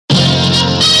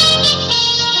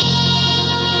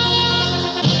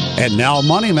And now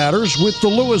Money Matters with the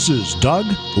Lewises, Doug,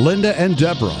 Linda, and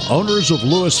Deborah, owners of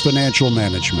Lewis Financial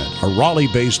Management, a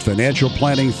Raleigh-based financial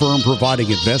planning firm providing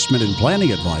investment and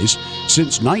planning advice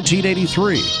since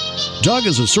 1983. Doug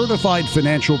is a certified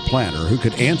financial planner who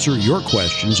can answer your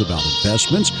questions about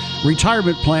investments,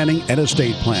 retirement planning, and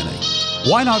estate planning.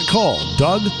 Why not call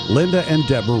Doug, Linda, and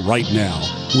Deborah right now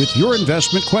with your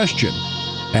investment question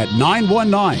at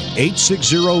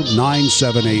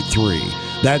 919-860-9783.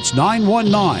 That's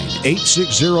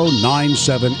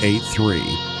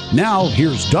 919-860-9783. Now,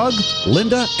 here's Doug,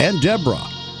 Linda, and Deborah.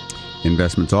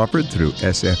 Investments offered through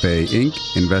SFA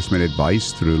Inc. Investment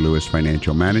advice through Lewis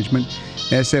Financial Management.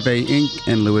 SFA Inc.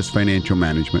 and Lewis Financial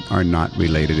Management are not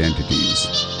related entities.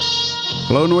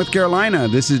 Hello, North Carolina.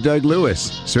 This is Doug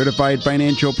Lewis, certified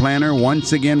financial planner,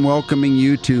 once again welcoming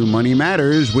you to Money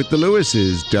Matters with the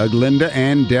Lewises, Doug, Linda,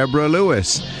 and Deborah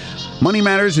Lewis. Money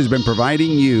Matters has been providing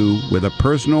you with a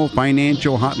personal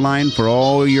financial hotline for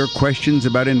all your questions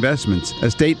about investments,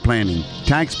 estate planning,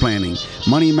 tax planning,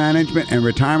 money management, and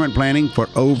retirement planning for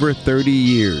over 30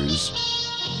 years.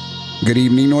 Good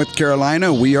evening, North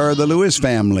Carolina. We are the Lewis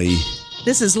family.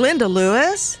 This is Linda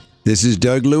Lewis. This is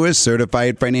Doug Lewis,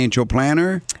 certified financial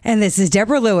planner. And this is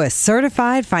Deborah Lewis,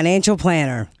 certified financial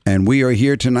planner. And we are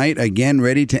here tonight again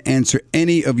ready to answer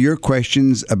any of your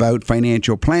questions about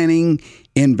financial planning,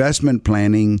 investment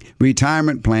planning,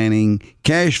 retirement planning,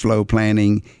 cash flow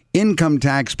planning, income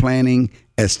tax planning,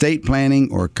 estate planning,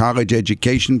 or college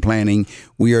education planning.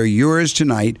 We are yours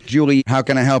tonight. Julie, how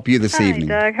can I help you this evening?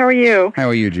 Hi, Doug. How are you? How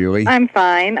are you, Julie? I'm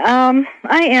fine. I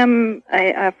am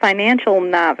a financial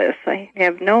novice. I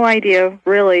have no idea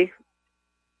really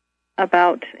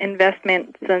about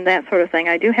investments and that sort of thing.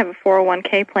 I do have a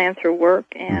 401k plan through work,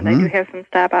 and I do have some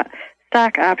stock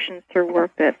options through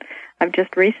work that I've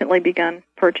just recently begun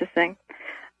purchasing.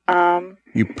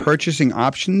 You purchasing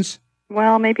options?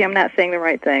 Well, maybe I'm not saying the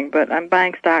right thing, but I'm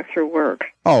buying stock through work.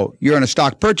 Oh, you're on a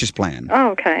stock purchase plan. Oh,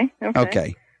 okay.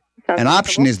 Okay. Sounds An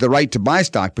option is the right to buy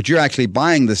stock, but you're actually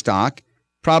buying the stock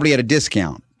probably at a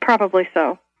discount. Probably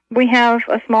so. We have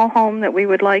a small home that we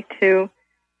would like to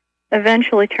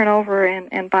eventually turn over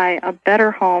and buy a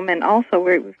better home. And also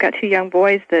we've got 2 young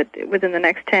boys that within the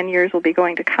next 10 years will be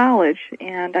going to college.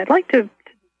 And I'd like to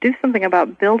do something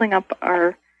about building up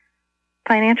our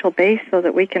financial base so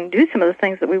that we can do some of the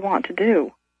things that we want to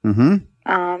do. And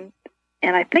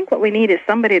I think what we need is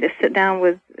somebody to sit down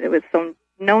with some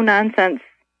no-nonsense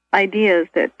ideas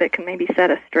that can maybe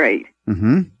set us straight.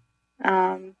 Does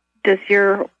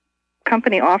your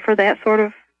company offer that sort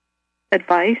of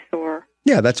advice, or?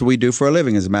 Yeah, that's what we do for a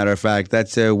living. As a matter of fact,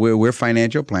 that's we're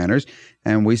financial planners,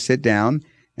 and we sit down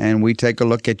and we take a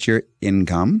look at your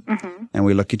income, and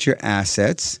we look at your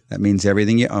assets. That means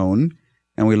everything you own.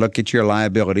 And we look at your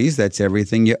liabilities. That's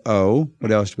everything you owe.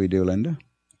 What else do we do, Linda?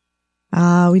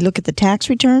 We look at the tax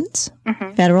returns,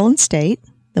 federal and state,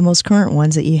 the most current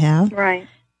ones that you have. Right.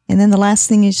 And then the last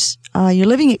thing is your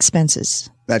living expenses.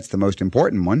 That's the most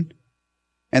important one.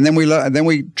 And then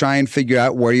we try and figure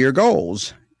out what are your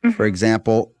goals. For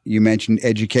example, you mentioned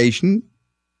education,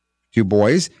 2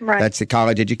 boys. Right. That's the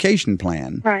college education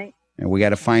plan. Right. And we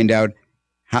got to find out,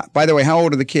 by the way, how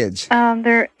old are the kids?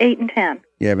 They're 8 and 10.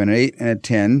 You have an 8 and a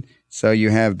 10. So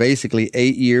you have basically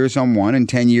 8 years on one and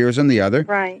 10 years on the other.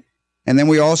 Right. And then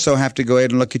we also have to go ahead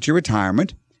and look at your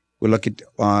retirement. We look at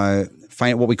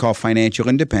what we call financial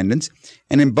independence.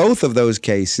 And in both of those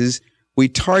cases, we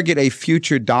target a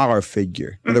future dollar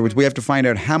figure. In other words, we have to find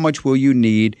out how much will you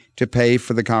need to pay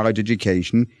for the college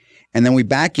education. And then we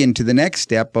back into the next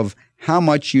step of how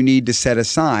much you need to set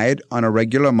aside on a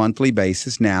regular monthly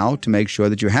basis now to make sure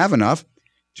that you have enough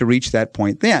to reach that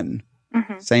point then.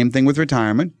 Same thing with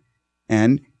retirement.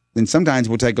 And then sometimes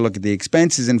we'll take a look at the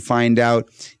expenses and find out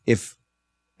if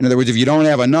you don't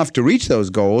have enough to reach those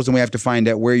goals, then we have to find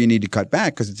out where you need to cut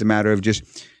back, because it's a matter of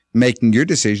just making your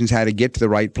decisions how to get to the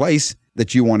right place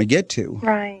that you want to get to.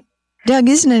 Right. Doug,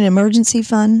 isn't an emergency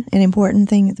fund an important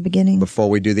thing at the beginning? Before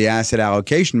we do the asset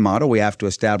allocation model, we have to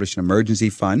establish an emergency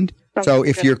fund. So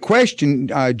if your question,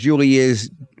 Julie,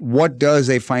 is what does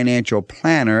a financial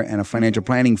planner and a financial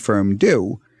planning firm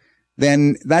do,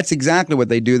 then that's exactly what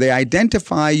they do. They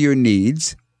identify your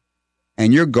needs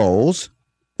and your goals.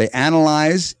 They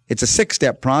analyze. It's a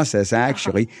 6-step process,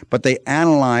 actually, but they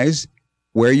analyze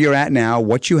where you're at now,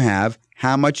 what you have,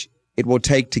 how much it will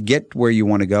take to get where you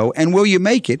want to go, and will you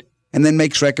make it, and then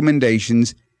makes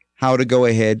recommendations how to go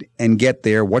ahead and get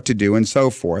there, what to do, and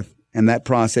so forth. And that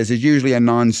process is usually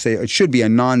it should be a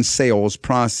non-sales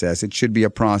process. It should be a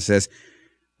process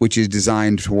which is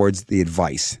designed towards the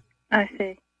advice. I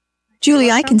see.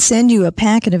 Julie, I can send you a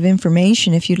packet of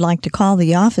information if you'd like to call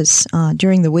the office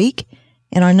during the week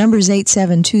And our number is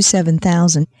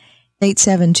 872-7000,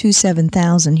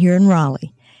 872-7000 here in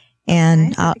Raleigh.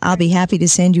 And I'll be happy to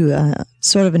send you a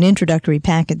sort of an introductory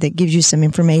packet that gives you some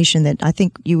information that I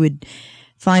think you would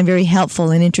find very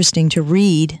helpful and interesting to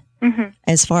read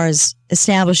as far as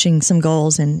establishing some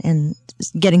goals and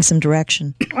getting some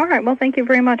direction. All right. Well, thank you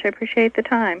very much. I appreciate the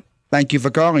time. Thank you for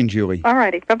calling, Julie. All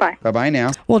righty. Bye-bye. Bye-bye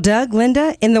now. Well, Doug,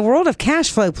 Linda, in the world of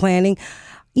cash flow planning,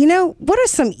 what are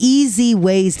some easy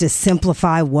ways to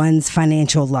simplify one's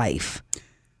financial life?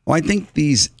 Well, I think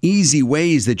these easy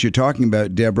ways that you're talking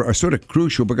about, Deborah, are sort of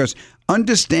crucial because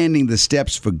understanding the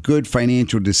steps for good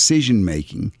financial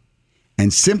decision-making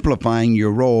and simplifying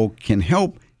your role can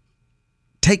help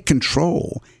take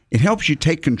control. It helps you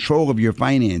take control of your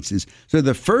finances. So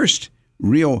the first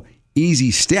real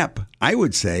easy step, I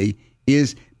would say,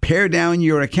 is pare down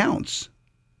your accounts.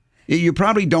 You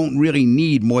probably don't really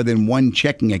need more than one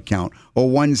checking account or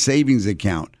one savings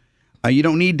account. You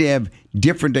don't need to have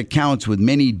different accounts with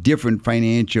many different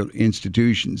financial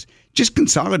institutions. Just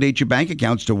consolidate your bank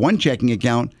accounts to one checking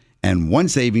account and one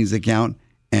savings account,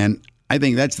 and I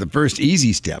think that's the first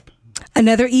easy step.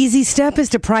 Another easy step is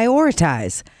to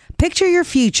prioritize. Picture your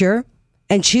future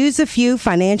and choose a few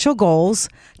financial goals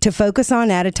to focus on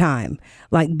at a time,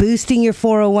 like boosting your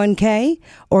 401k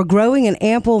or growing an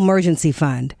ample emergency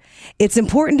fund. It's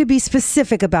important to be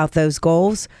specific about those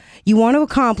goals. You want to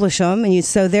accomplish them, and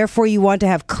so therefore you want to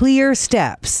have clear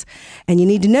steps. And you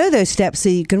need to know those steps so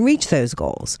you can reach those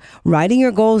goals. Writing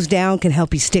your goals down can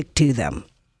help you stick to them.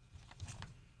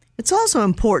 It's also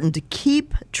important to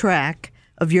keep track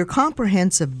of your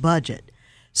comprehensive budget.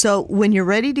 So when you're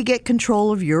ready to get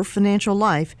control of your financial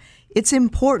life, it's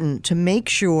important to make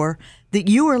sure that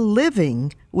you are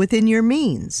living within your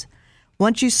means.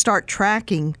 Once you start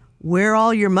tracking where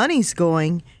all your money's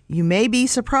going, you may be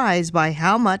surprised by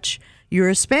how much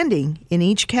you're spending in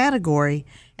each category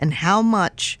and how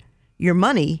much your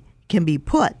money can be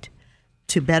put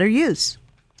to better use.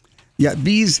 Yeah,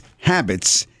 these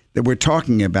habits that we're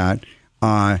talking about,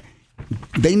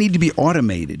 they need to be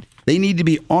automated. They need to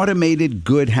be automated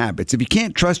good habits. If you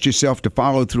can't trust yourself to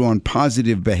follow through on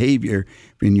positive behavior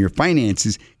in your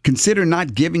finances, consider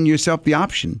not giving yourself the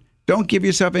option. Don't give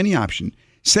yourself any option.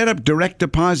 Set up direct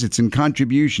deposits and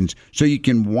contributions so you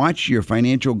can watch your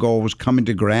financial goals come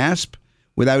into grasp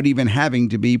without even having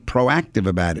to be proactive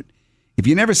about it. If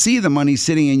you never see the money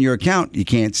sitting in your account, you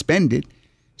can't spend it.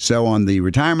 So on the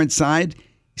retirement side,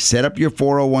 set up your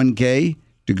 401k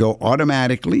to go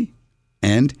automatically,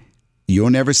 and you'll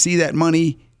never see that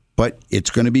money, but it's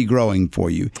going to be growing for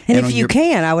you. And if you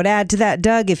can, I would add to that,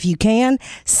 Doug, if you can,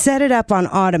 set it up on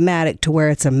automatic to where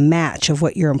it's a match of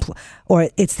what your or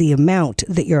it's the amount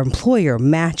that your employer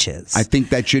matches. I think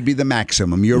that should be the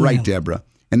maximum. You're right, Deborah.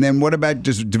 And then what about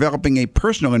just developing a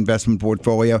personal investment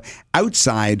portfolio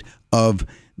outside of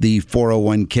the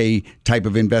 401k type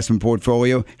of investment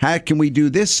portfolio? How can we do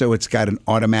this so it's got an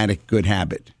automatic good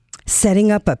habit?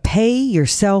 Setting up a pay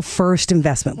yourself first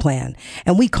investment plan.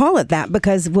 And we call it that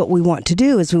because what we want to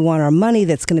do is we want our money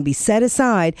that's going to be set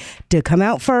aside to come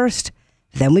out first,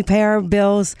 then we pay our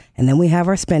bills, and then we have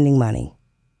our spending money.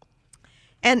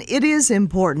 And it is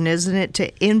important, isn't it,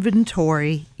 to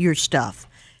inventory your stuff.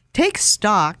 Take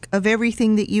stock of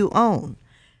everything that you own.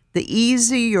 The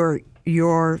easier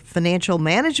your financial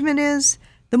management is,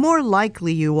 the more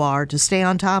likely you are to stay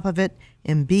on top of it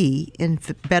and be in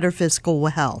better fiscal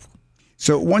health.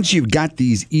 So once you've got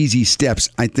these easy steps,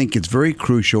 I think it's very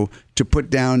crucial to put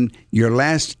down your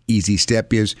last easy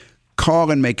step is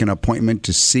call and make an appointment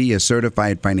to see a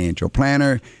certified financial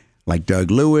planner like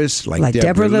Doug Lewis, like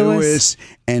Deborah Lewis,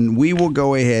 and we will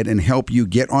go ahead and help you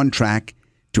get on track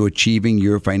to achieving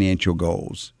your financial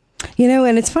goals.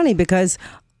 And it's funny because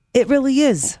it really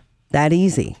is that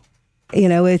easy.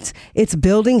 It's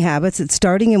building habits. It's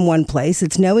starting in one place.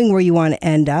 It's knowing where you want to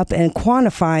end up and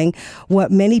quantifying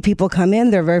what many people come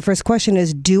in. Their very first question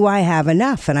is, do I have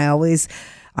enough? And I always,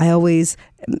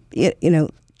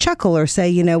 chuckle or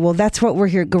say, well, that's what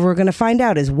we're going to find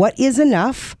out is what is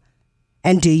enough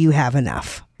and do you have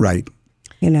enough? Right.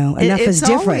 Enough is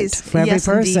different for every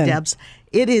person. Indeed, Debs.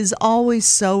 It is always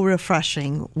so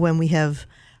refreshing when we have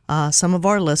some of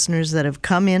our listeners that have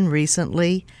come in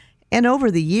recently. And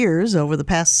over the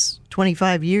past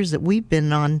 25 years that we've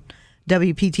been on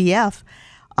WPTF,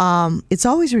 it's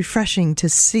always refreshing to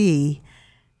see,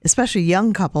 especially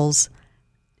young couples,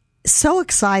 so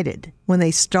excited when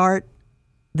they start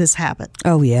this habit.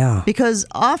 Oh, yeah. Because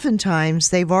oftentimes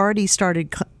they've already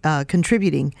started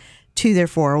contributing to their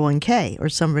 401k or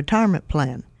some retirement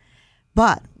plan.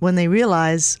 But when they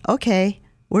realize, okay,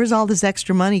 where's all this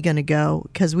extra money going to go?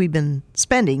 Because we've been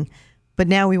spending, but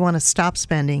now we want to stop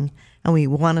spending. and we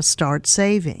want to start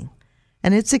saving.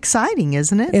 And it's exciting,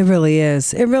 isn't it? It really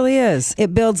is. It really is.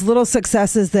 It builds little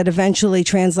successes that eventually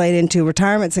translate into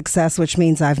retirement success, which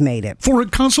means I've made it. For a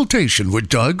consultation with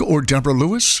Doug or Deborah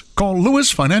Lewis, call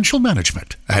Lewis Financial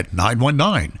Management at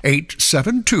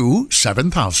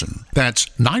 919-872-7000. That's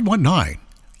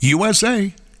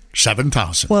 919-USA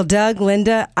 7000. Well, Doug,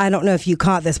 Linda, I don't know if you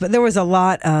caught this, but there was a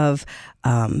lot of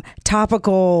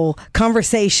topical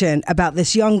conversation about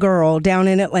this young girl down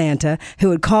in Atlanta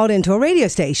who had called into a radio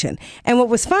station. And what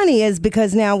was funny is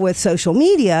because now with social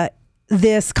media,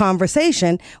 this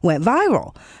conversation went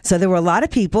viral. So there were a lot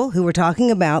of people who were talking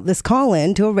about this call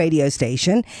in to a radio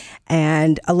station,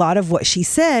 and a lot of what she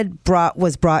said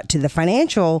was brought to the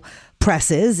financial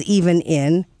presses, even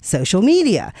in social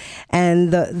media.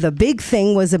 And the big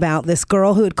thing was about this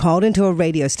girl who had called into a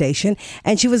radio station,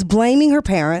 and she was blaming her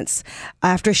parents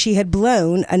after she had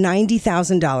blown a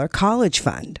 $90,000 college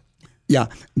fund. Yeah,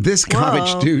 this college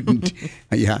student,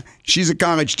 she's a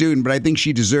college student, but I think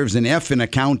she deserves an F in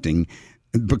accounting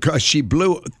because she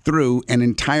blew through an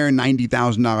entire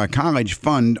 $90,000 college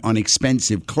fund on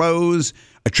expensive clothes,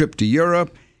 a trip to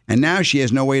Europe, and now she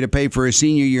has no way to pay for her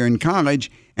senior year in college,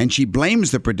 and she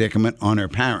blames the predicament on her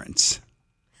parents.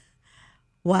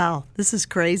 Wow, this is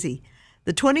crazy.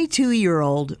 The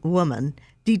 22-year-old woman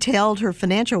detailed her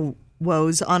financial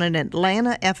woes on an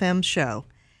Atlanta FM show,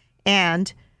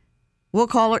 and we'll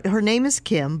call her name is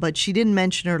Kim, but she didn't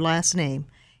mention her last name.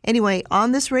 Anyway,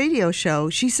 on this radio show,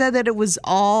 she said that it was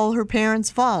all her parents'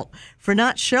 fault for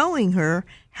not showing her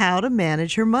how to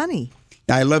manage her money.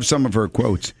 I love some of her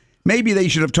quotes. Maybe they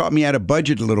should have taught me how to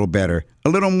budget a little better, a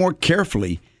little more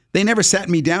carefully. They never sat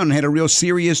me down and had a real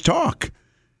serious talk.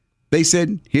 They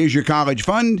said, here's your college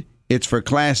fund. It's for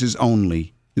classes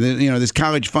only. This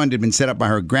college fund had been set up by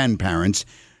her grandparents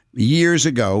years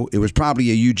ago. It was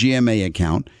probably a UGMA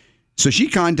account. So she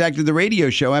contacted the radio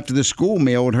show after the school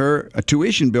mailed her a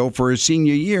tuition bill for her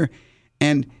senior year.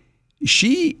 And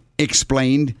she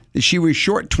explained that she was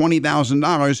short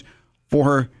 $20,000 for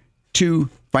her two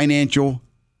financial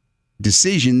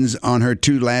decisions on her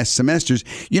two last semesters.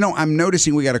 I'm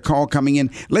noticing we got a call coming in.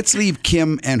 Let's leave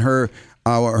Kim and her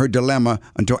dilemma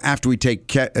until after we take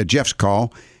Jeff's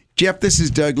call. Jeff, this is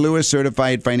Doug Lewis,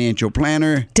 Certified Financial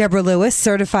Planner. Deborah Lewis,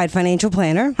 Certified Financial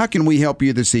Planner. How can we help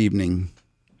you this evening?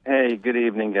 Hey, good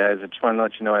evening, guys. I just want to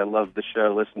let you know I love the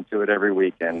show. Listen to it every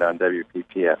weekend on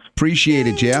WPPF. Appreciate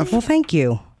it, Jeff. Well, thank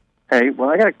you. Hey, well,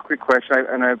 I got a quick question.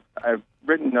 I've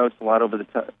written notes a lot over the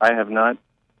time. I have not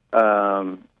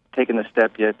taken the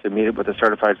step yet to meet it with a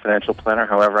certified financial planner.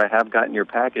 However, I have gotten your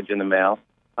package in the mail.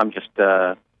 I'm just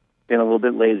being a little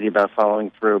bit lazy about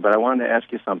following through. But I wanted to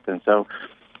ask you something. So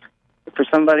for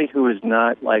somebody who is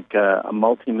not like a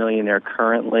multimillionaire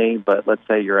currently, but let's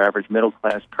say your average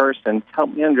middle-class person,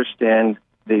 help me understand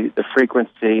the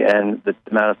frequency and the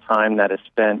amount of time that is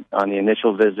spent on the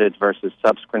initial visit versus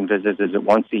subsequent visits. Is it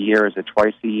once a year? Is it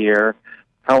twice a year?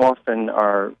 How often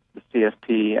are the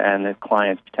CFP and the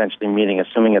clients potentially meeting,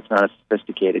 assuming it's not a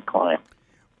sophisticated client?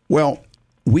 Well,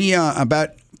 we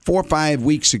about 4 or 5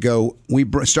 weeks ago, we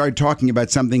started talking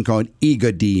about something called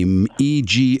EGODIM,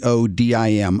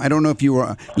 EGODIM. I don't know if you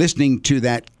were listening to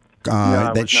that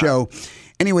show.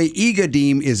 Anyway,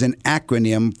 EGODIM is an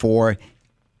acronym for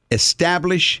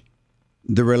establish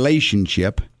the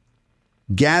relationship,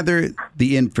 gather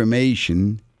the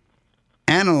information,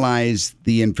 analyze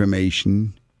the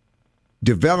information,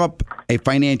 develop a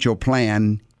financial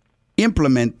plan,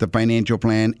 implement the financial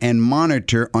plan, and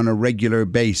monitor on a regular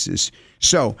basis.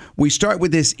 So we start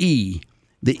with this E.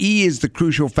 The E is the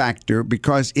crucial factor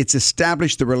because it's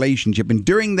established the relationship. And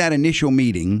during that initial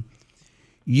meeting,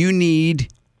 you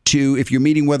need to, if you're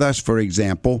meeting with us, for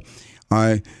example,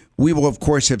 we will, of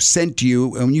course, have sent to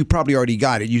you, and you probably already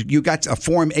got it. You got a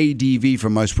Form ADV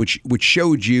from us, which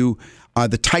showed you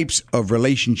the types of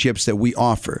relationships that we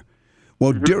offer.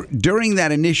 Well, during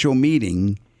that initial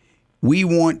meeting, we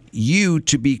want you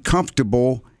to be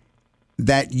comfortable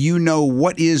that you know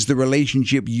what is the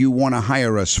relationship you want to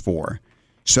hire us for.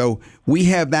 So we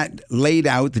have that laid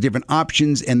out, the different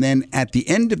options, and then at the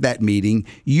end of that meeting,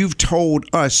 you've told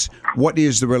us what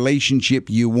is the relationship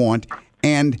you want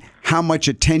and how much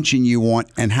attention you want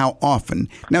and how often.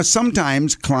 Now,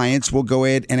 sometimes clients will go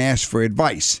ahead and ask for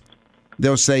advice.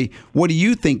 They'll say, what do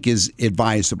you think is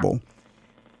advisable?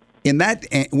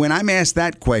 When I'm asked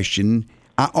that question,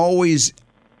 I always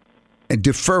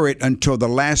defer it until the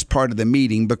last part of the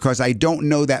meeting because I don't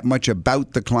know that much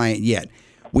about the client yet.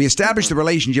 We establish the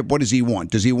relationship. What does he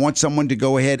want? Does he want someone to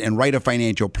go ahead and write a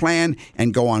financial plan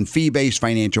and go on fee-based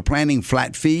financial planning,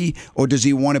 flat fee, or does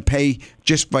he want to pay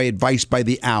just by advice by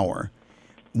the hour?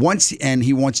 and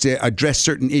he wants to address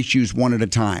certain issues one at a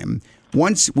time.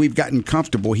 Once we've gotten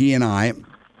comfortable, he and I,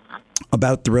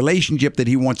 about the relationship that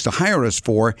he wants to hire us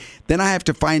for, then I have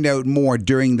to find out more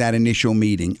during that initial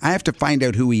meeting. I have to find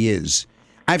out who he is.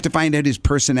 I have to find out his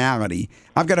personality.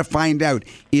 I've got to find out,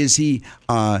 is he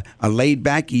a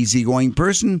laid-back, easygoing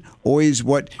person, or is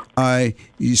what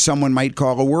someone might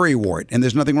call a worrywart? And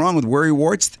there's nothing wrong with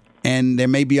worrywarts, and there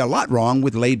may be a lot wrong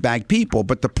with laid-back people.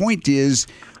 But the point is,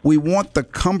 we want the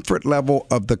comfort level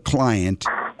of the client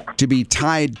to be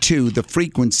tied to the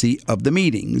frequency of the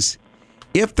meetings.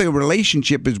 If the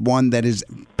relationship is one that is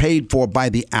paid for by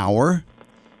the hour,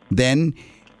 then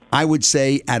I would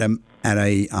say at a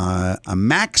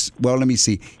max, well, let me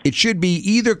see. It should be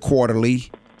either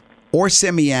quarterly or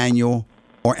semi-annual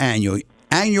or annual.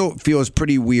 Annual feels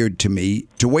pretty weird to me.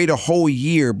 To wait a whole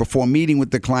year before meeting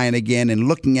with the client again and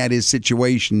looking at his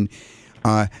situation,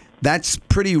 that's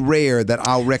pretty rare that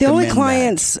I'll recommend. The only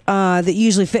clients that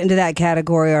usually fit into that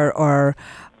category are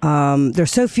they're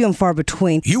so few and far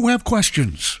between. You have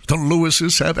questions. The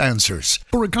Lewises have answers.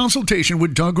 For a consultation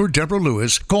with Doug or Deborah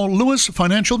Lewis, call Lewis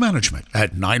Financial Management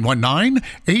at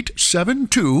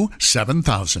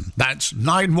 919-872-7000. That's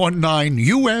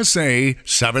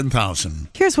 919-USA-7000.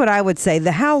 Here's what I would say.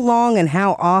 The how long and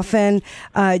how often,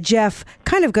 Jeff,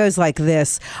 kind of goes like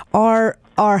this. Our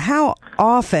how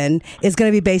often is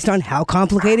going to be based on how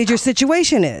complicated your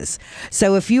situation is.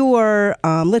 So if you were,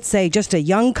 let's say, just a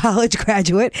young college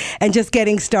graduate and just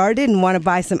getting started and want to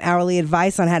buy some hourly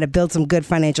advice on how to build some good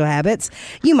financial habits,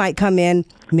 you might come in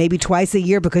maybe twice a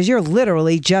year because you're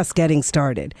literally just getting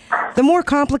started. The more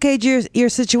complicated your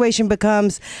situation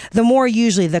becomes, the more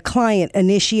usually the client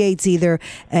initiates either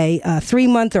a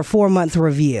 3-month or 4-month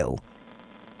review.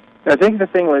 I think the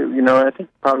thing, I think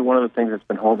probably one of the things that's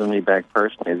been holding me back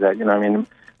personally is that,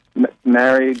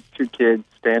 married, 2 kids,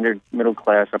 standard middle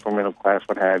class, upper middle class,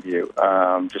 what have you,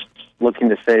 just looking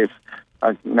to save,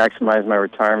 maximize my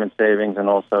retirement savings, and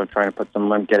also trying to put some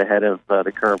money, get ahead of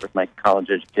the curve with my college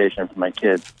education for my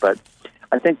kids. But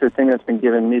I think the thing that's been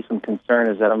giving me some concern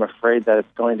is that I'm afraid that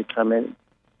it's going to come into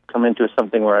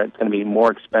something where it's going to be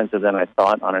more expensive than I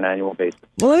thought on an annual basis.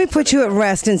 Well, let me put you at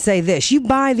rest and say this. You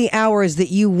buy the hours that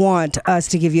you want us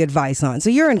to give you advice on. So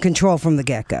you're in control from the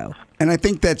get-go. And I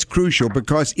think that's crucial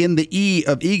because in the E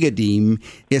of EGADEEM,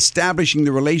 establishing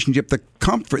the relationship, the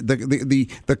comfort,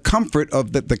 the comfort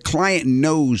of the client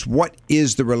knows what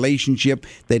is the relationship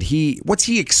what's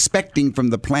he expecting from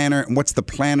the planner and what's the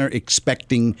planner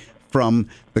expecting from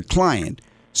the client.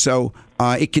 So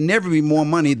it can never be more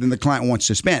money than the client wants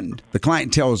to spend. The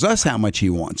client tells us how much he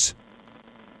wants.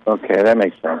 Okay, that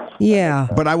makes sense. Yeah.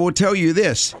 But I will tell you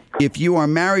this. If you are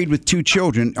married with 2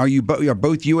 children, are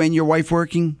both you and your wife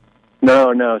working?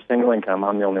 No, single income.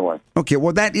 I'm the only one. Okay,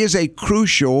 well, that is a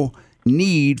crucial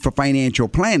need for financial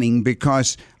planning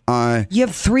because you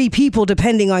have 3 people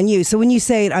depending on you. So when you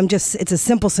say it's a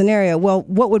simple scenario, well,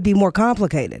 what would be more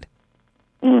complicated?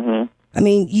 Mm-hmm. I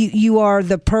mean, you are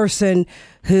the person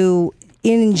who,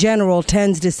 in general,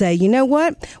 tends to say, you know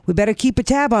what, we better keep a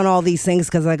tab on all these things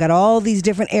because I got all these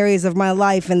different areas of my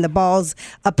life and the ball's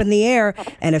up in the air.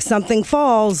 And if something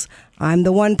falls, I'm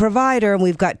the one provider and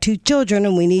we've got 2 children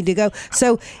and we need to go.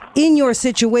 So in your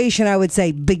situation, I would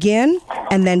say begin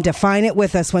and then define it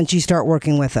with us once you start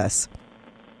working with us.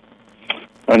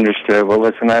 Understood. Well,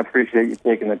 listen, I appreciate you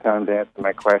taking the time to answer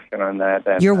my question on that.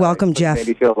 And, you're welcome, Jeff. Made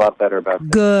me feel a lot better about that.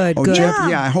 Good. Jeff,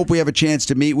 I hope we have a chance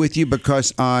to meet with you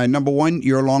because, number 1,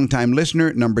 you're a longtime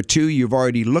listener. Number 2, you've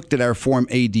already looked at our Form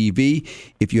ADV.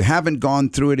 If you haven't gone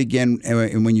through it again,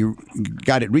 and when you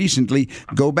got it recently,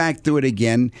 go back through it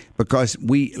again because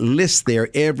we list there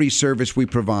every service we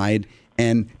provide,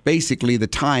 and basically the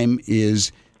time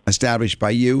is established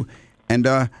by you. And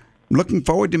looking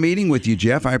forward to meeting with you,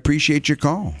 Jeff. I appreciate your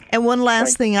call. And one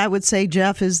last thing I would say,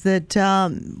 Jeff, is that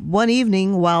one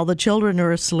evening while the children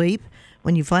are asleep,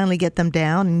 when you finally get them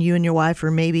down and you and your wife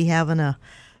are maybe having a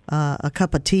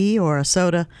cup of tea or a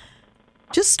soda,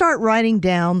 just start writing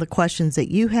down the questions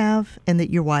that you have and that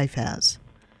your wife has.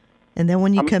 And then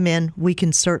when you come in, we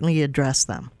can certainly address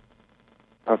them.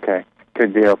 Okay.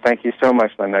 Good deal. Thank you so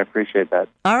much, Linda. I appreciate that.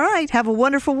 All right. Have a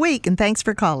wonderful week, and thanks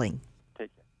for calling.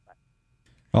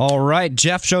 All right,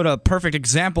 Jeff showed a perfect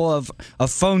example of a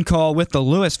phone call with the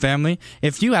Lewis family.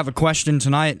 If you have a question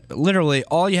tonight, literally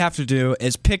all you have to do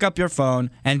is pick up your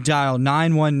phone and dial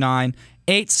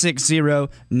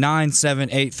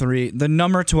 919-860-9783. The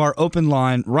number to our open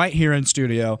line right here in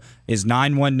studio is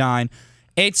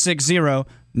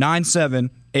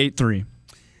 919-860-9783.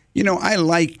 You know, I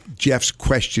like Jeff's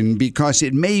question because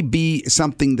it may be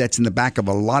something that's in the back of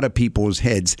a lot of people's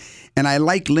heads. And I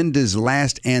like Linda's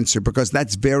last answer because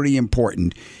that's very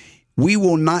important. We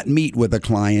will not meet with a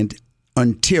client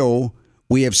until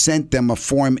we have sent them a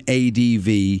Form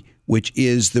ADV, which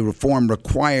is the form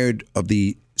required of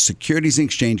the Securities and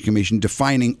Exchange Commission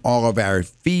defining all of our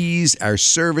fees, our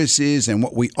services, and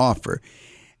what we offer.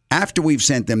 After we've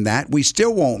sent them that, we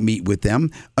still won't meet with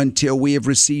them until we have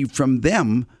received from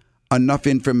them enough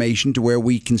information to where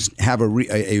we can have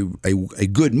a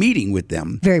good meeting with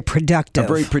them. Very productive. A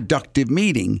very productive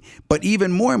meeting. But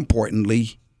even more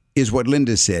importantly is what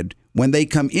Linda said. When they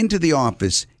come into the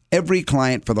office, every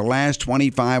client for the last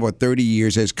 25 or 30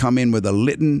 years has come in with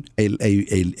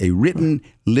a written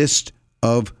list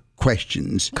of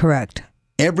questions. Correct.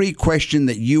 Every question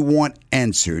that you want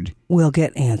answered will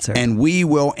get answered. And we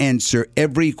will answer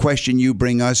every question you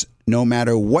bring us, no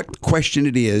matter what question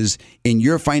it is in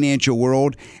your financial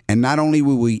world. And not only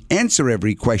will we answer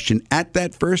every question at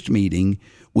that first meeting,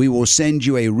 we will send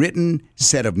you a written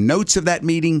set of notes of that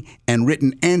meeting and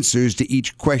written answers to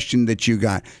each question that you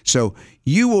got. So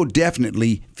you will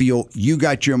definitely feel you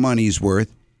got your money's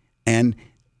worth. And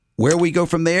where we go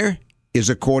from there is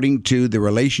according to the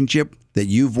relationship that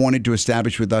you've wanted to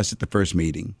establish with us at the first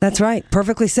meeting. That's right.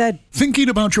 Perfectly said. Thinking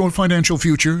about your financial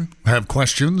future? Have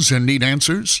questions and need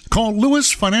answers? Call Lewis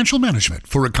Financial Management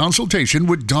for a consultation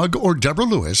with Doug or Deborah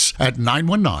Lewis at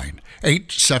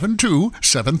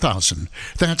 919-872-7000.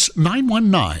 That's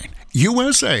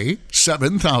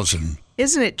 919-USA-7000.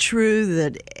 Isn't it true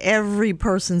that every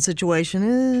person's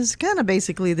situation is kind of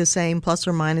basically the same, plus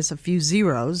or minus a few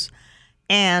zeros,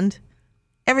 and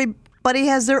everybody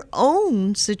has their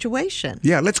own situation?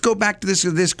 Yeah, let's go back to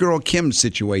this girl Kim's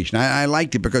situation. I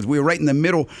liked it because we were right in the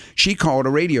middle. She called a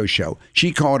radio show.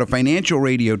 She called a financial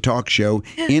radio talk show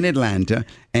in Atlanta,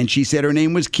 and she said her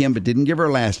name was Kim, but didn't give her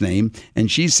last name.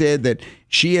 And she said that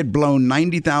she had blown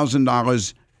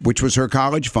 $90,000, which was her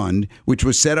college fund, which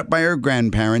was set up by her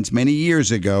grandparents many years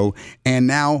ago, and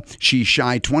now she's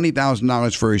shy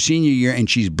 $20,000 for her senior year, and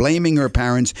she's blaming her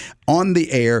parents on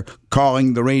the air,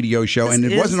 calling the radio show. This and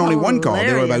it wasn't only one call.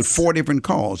 There were about hilarious. 4 different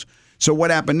calls. So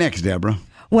what happened next, Deborah?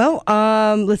 Well,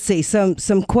 let's see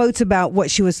some quotes about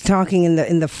what she was talking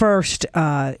in the first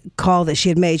call that she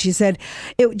had made. She said,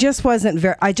 I just wasn't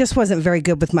very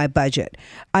good with my budget.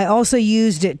 I also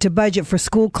used it to budget for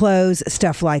school clothes,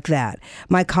 stuff like that.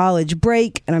 My college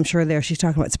break, and I'm sure there she's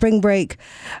talking about spring break,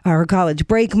 her college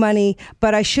break money,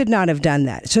 but I should not have done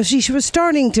that. So she was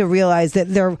starting to realize that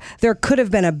there could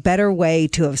have been a better way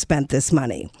to have spent this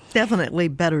money. Definitely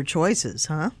better choices,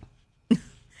 huh?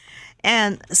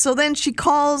 And so then she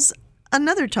calls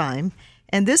another time,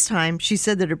 and this time she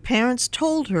said that her parents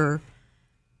told her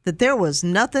that there was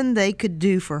nothing they could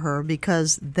do for her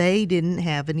because they didn't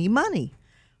have any money.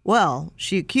 Well,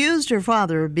 she accused her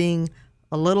father of being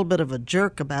a little bit of a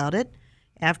jerk about it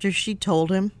after she told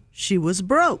him she was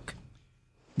broke.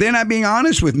 They're not being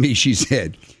honest with me, she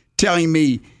said, telling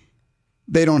me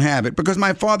they don't have it because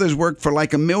my father's worked for like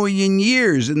 1,000,000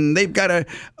 years and they've got a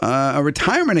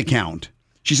retirement account.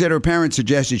 She said her parents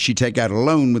suggested she take out a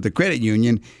loan with the credit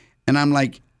union. And I'm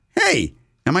like, hey,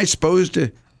 am I supposed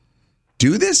to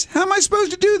do this? How am I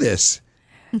supposed to do this?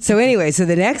 So anyway,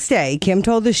 the next day, Kim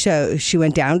told the show she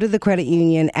went down to the credit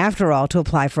union after all to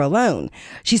apply for a loan.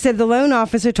 She said the loan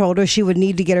officer told her she would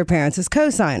need to get her parents as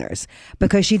co-signers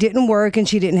because she didn't work and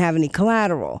she didn't have any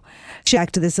collateral. She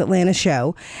back to this Atlanta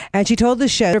show, and she told the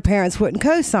show her parents wouldn't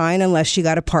co-sign unless she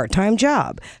got a part-time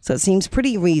job. So it seems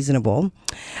pretty reasonable.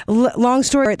 Long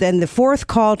story, then the fourth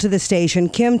call to the station,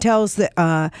 Kim tells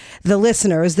the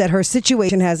listeners that her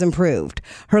situation has improved.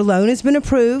 Her loan has been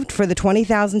approved for the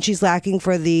 $20,000 she's lacking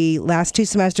for the last 2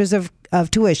 semesters of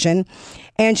tuition,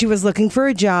 and she was looking for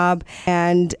a job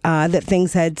and that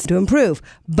things had to improve.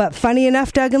 But funny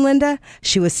enough, Doug and Linda,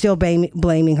 she was still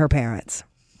blaming her parents.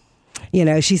 You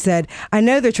know, she said, I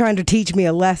know they're trying to teach me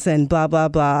a lesson, blah, blah,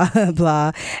 blah,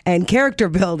 blah, and character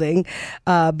building.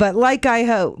 But like I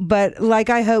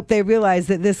hope they realize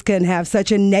that this can have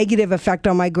such a negative effect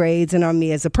on my grades and on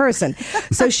me as a person.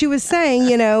 So she was saying,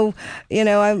 I'm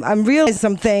realizing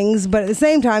some things, but at the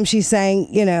same time, she's saying,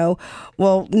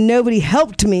 well, nobody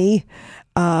helped me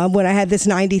when I had this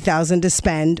 $90,000 to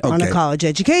spend on a college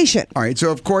education. All right.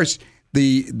 So, of course,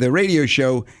 the radio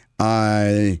show,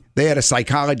 they had a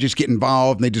psychologist get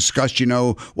involved, and they discussed,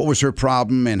 what was her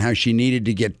problem and how she needed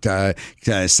to get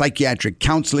psychiatric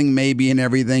counseling maybe and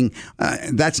everything.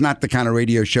 That's not the kind of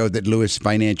radio show that Lewis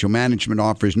Financial Management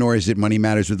offers, nor is it Money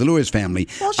Matters with the Lewis family.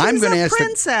 Well, she's a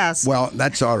princess. Well,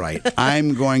 that's all right.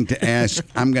 I'm going to ask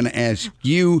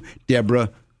you, Deborah,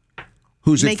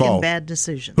 Who's at making fault? bad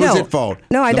decisions. Who's at fault?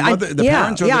 No, the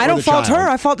parents or I don't the fault child? her.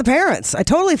 I fault the parents. I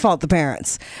totally fault the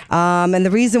parents. And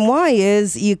the reason why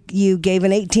is you gave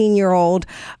an 18-year-old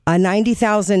a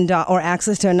 $90,000 or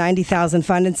access to a $90,000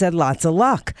 fund and said lots of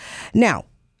luck. Now,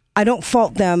 I don't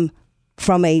fault them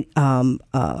from an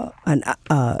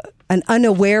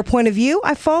unaware point of view.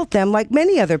 I fault them like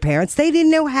many other parents. They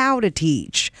didn't know how to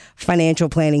teach financial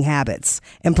planning habits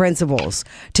and principles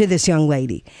to this young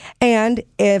lady. And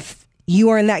if you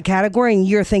are in that category and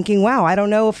you're thinking, wow, I don't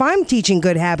know if I'm teaching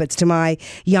good habits to my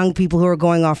young people who are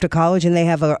going off to college and they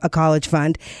have a college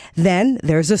fund, then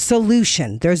there's a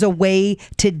solution. There's a way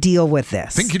to deal with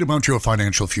this. Thinking about your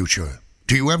financial future?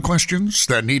 Do you have questions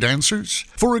that need answers?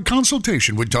 For a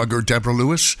consultation with Doug or Deborah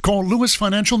Lewis, call Lewis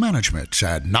Financial Management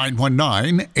at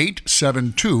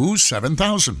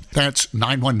 919-872-7000. That's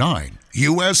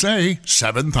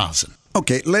 919-USA-7000.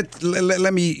 Okay,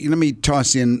 let me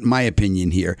toss in my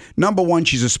opinion here. Number one,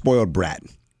 she's a spoiled brat.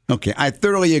 Okay, I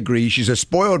thoroughly agree. She's a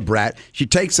spoiled brat. She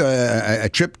takes a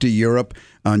trip to Europe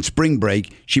on spring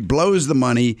break. She blows the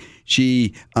money.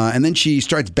 And then she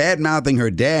starts bad-mouthing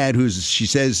her dad, who she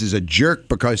says is a jerk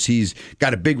because he's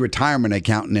got a big retirement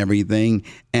account and everything.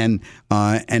 And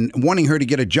wanting her to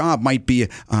get a job might be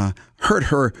hurt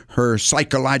her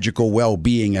psychological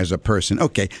well-being as a person.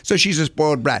 Okay, so she's a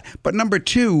spoiled brat. But number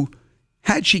two,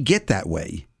 how'd she get that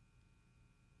way?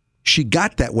 She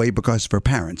got that way because of her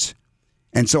parents.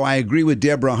 And so I agree with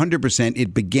Deborah 100%.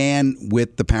 It began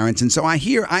with the parents. And so I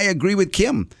agree with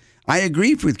Kim. I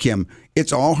agree with Kim.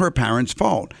 It's all her parents'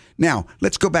 fault. Now,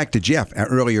 let's go back to Jeff, our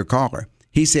earlier caller.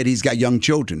 He said he's got young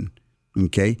children.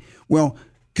 Okay. Well,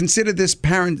 consider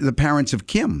the parents of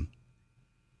Kim.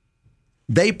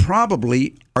 They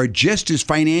probably are just as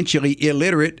financially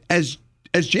illiterate as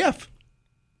Jeff.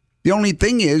 The only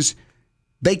thing is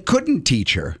they couldn't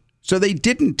teach her. So they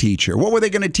didn't teach her. What were they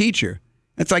going to teach her?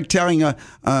 It's like telling a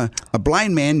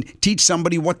blind man teach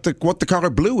somebody what the color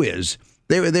blue is.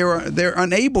 They're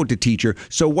unable to teach her.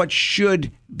 So what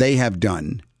should they have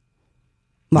done?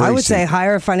 Well, I would say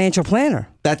hire a financial planner.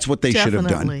 That's what they should have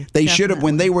done. They should have,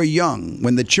 when they were young,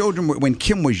 when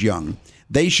Kim was young,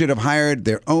 they should have hired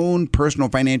their own personal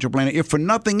financial planner, if for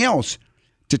nothing else,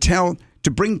 to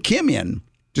bring Kim in.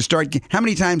 To start, how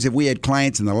many times have we had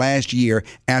clients in the last year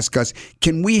ask us,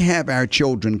 can we have our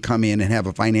children come in and have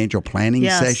a financial planning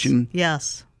session?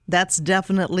 Yes, that's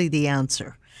definitely the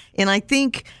answer. And I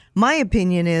think my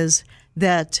opinion is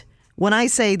that when I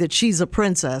say that she's a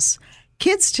princess,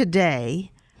 kids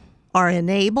today are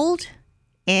enabled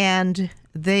and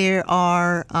they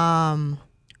are,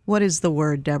 what is the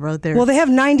word, Deborah? Well, they have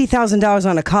 $90,000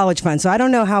 on a college fund, so I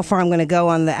don't know how far I'm going to go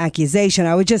on the accusation.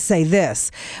 I would just say this.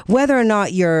 Whether or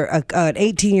not you're an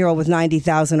 18-year-old with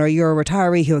 $90,000 or you're a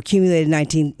retiree who accumulated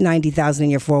 $90,000 in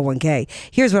your 401k,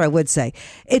 here's what I would say.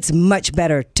 It's much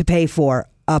better to pay for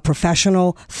a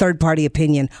professional third-party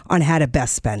opinion on how to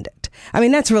best spend it. I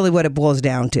mean, that's really what it boils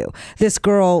down to. This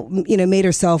girl, made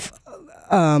herself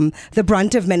the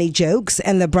brunt of many jokes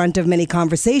and the brunt of many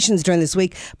conversations during this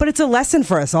week, but it's a lesson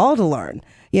for us all to learn.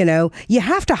 You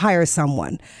have to hire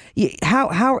someone.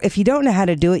 If you don't know how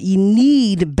to do it, you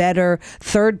need better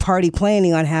third-party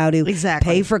planning on how to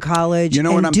pay for college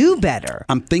and do better.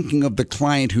 I'm thinking of the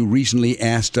client who recently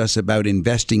asked us about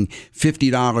investing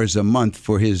 $50 a month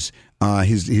for his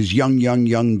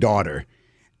young daughter.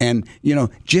 And,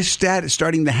 just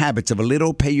starting the habits of a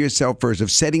little pay yourself first, of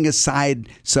setting aside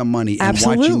some money and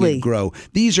watching it grow.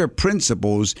 These are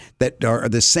principles that are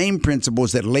the same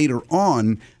principles that later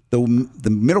on the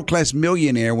middle-class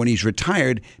millionaire, when he's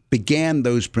retired, began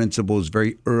those principles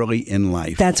very early in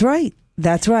life. That's right.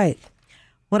 That's right.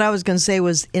 What I was going to say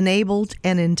was enabled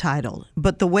and entitled.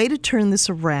 But the way to turn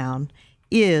this around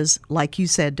is, like you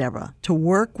said, Deborah, to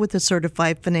work with a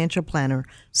certified financial planner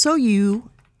so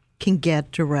you can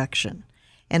get direction.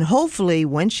 And hopefully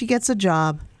when she gets a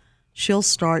job, she'll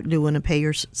start doing a pay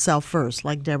yourself first,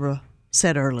 like Deborah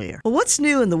said earlier. Well, what's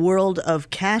new in the world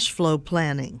of cash flow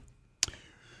planning?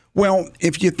 Well,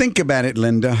 if you think about it,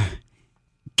 Linda,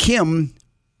 Kim,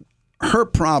 her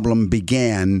problem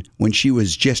began when she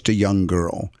was just a young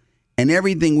girl. And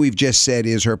everything we've just said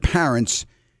is her parents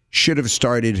should have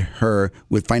started her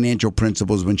with financial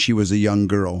principles when she was a young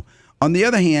girl. On the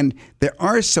other hand, there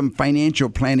are some financial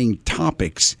planning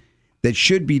topics that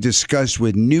should be discussed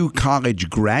with new college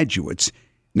graduates.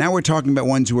 Now we're talking about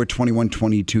ones who are 21,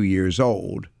 22 years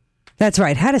old. That's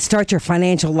right. How to start your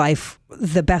financial life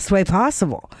the best way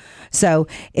possible. So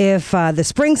if the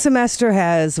spring semester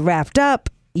has wrapped up,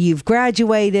 you've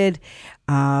graduated,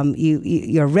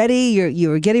 You're ready.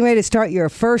 You're getting ready to start your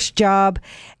first job,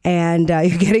 and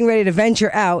you're getting ready to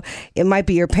venture out. It might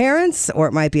be your parents or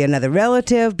it might be another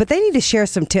relative, but they need to share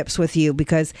some tips with you,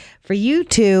 because for you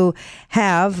to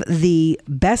have the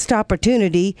best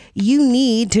opportunity, you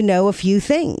need to know a few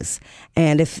things.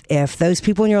 And if those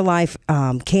people in your life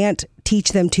can't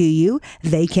teach them to you,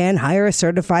 they can hire a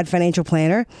certified financial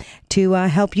planner to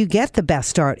help you get the best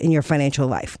start in your financial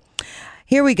life.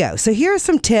 Here we go. So here are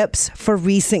some tips for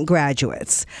recent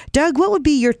graduates. Doug, what would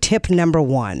be your tip number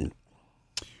one?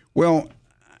 Well,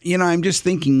 I'm just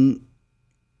thinking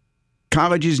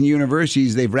colleges and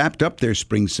universities, they've wrapped up their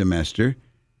spring semester.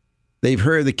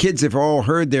 The kids have all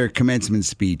heard their commencement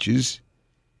speeches.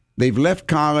 They've left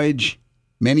college.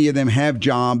 Many of them have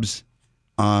jobs.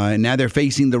 Now they're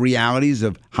facing the realities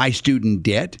of high student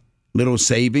debt, little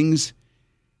savings.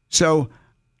 So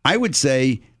I would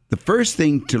say the first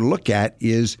thing to look at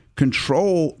is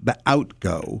control the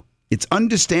outgo. It's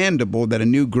understandable that a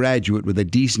new graduate with a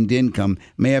decent income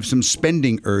may have some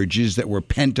spending urges that were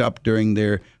pent up during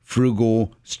their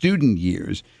frugal student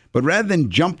years. But rather than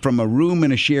jump from a room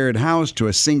in a shared house to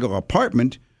a single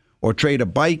apartment or trade a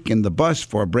bike and the bus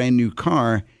for a brand new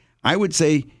car, I would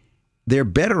say they're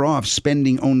better off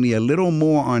spending only a little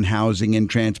more on housing and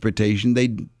transportation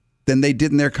than they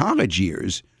did in their college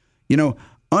years.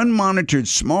 Unmonitored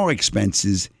small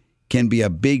expenses can be a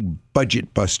big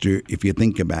budget buster if you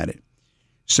think about it.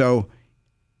 So,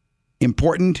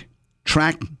 important,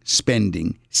 track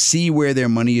spending, see where their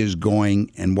money is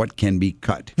going and what can be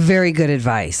cut. Very good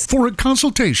advice. For a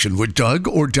consultation with Doug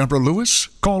or Deborah Lewis,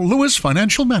 call Lewis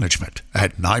Financial Management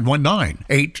at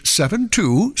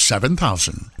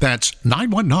 919-872-7000. That's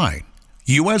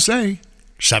 919-USA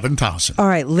 7000. All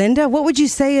right, Linda, what would you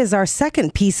say is our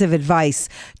second piece of advice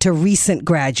to recent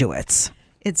graduates?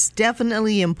 It's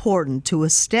definitely important to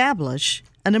establish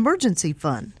an emergency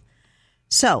fund.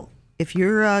 So, if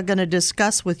you're going to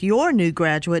discuss with your new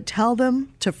graduate, tell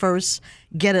them to first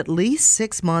get at least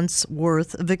 6 months'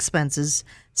 worth of expenses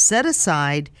set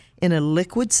aside in a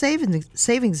liquid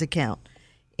savings account.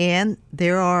 And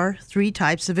there are 3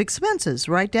 types of expenses,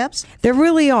 right, Debs? There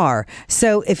really are.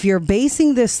 So if you're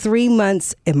basing this 3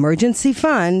 months emergency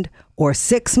fund or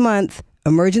 6 month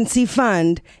emergency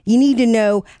fund, you need to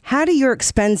know how do your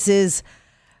expenses,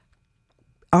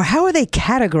 or how are they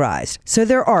categorized? So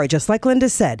there are, just like Linda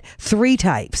said, 3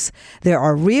 types. There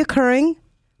are reoccurring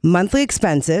monthly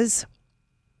expenses.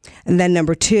 And then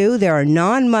number 2, there are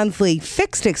non-monthly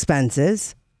fixed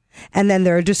expenses. And then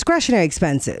there are discretionary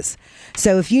expenses.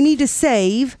 So if you need to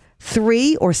save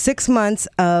 3 or 6 months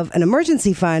of an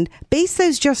emergency fund, base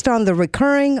those just on the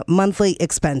recurring monthly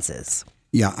expenses.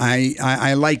 Yeah,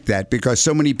 I like that, because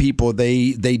so many people,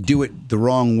 they do it the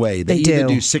wrong way. They either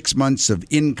do 6 months of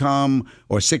income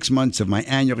or 6 months of my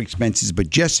annual expenses, but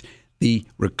just the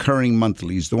recurring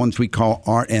monthlies, the ones we call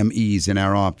RMEs in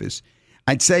our office.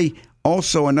 I'd say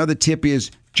also another tip is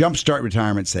jumpstart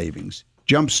retirement savings.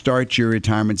 Jumpstart your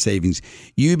retirement savings.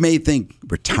 You may think,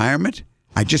 retirement?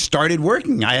 I just started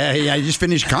working. I just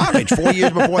finished college. 4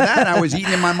 years before that, I was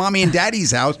eating in my mommy and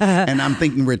daddy's house, and I'm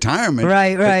thinking retirement.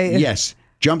 Right. But yes,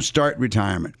 jumpstart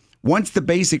retirement. Once the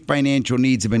basic financial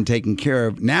needs have been taken care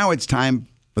of, now it's time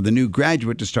for the new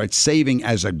graduate to start saving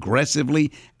as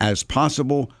aggressively as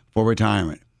possible for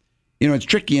retirement. It's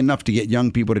tricky enough to get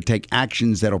young people to take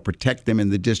actions that'll protect them in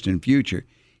the distant future.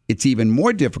 It's even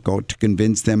more difficult to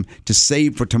convince them to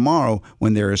save for tomorrow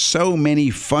when there are so many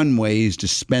fun ways to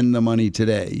spend the money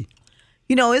today.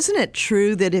 Isn't it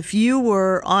true that if you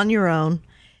were on your own,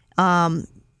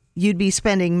 you'd be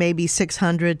spending maybe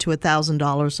 $600 to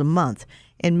 $1,000 a month?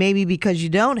 And maybe because you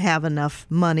don't have enough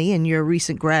money and you're a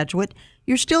recent graduate,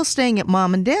 you're still staying at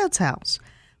mom and dad's house.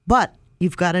 But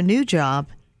you've got a new job,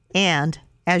 and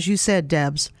as you said,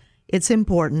 Debs, it's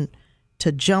important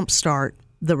to jumpstart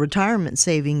the retirement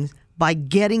savings by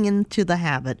getting into the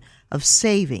habit of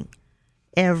saving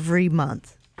every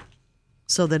month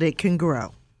so that it can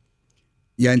grow.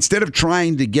 Yeah, instead of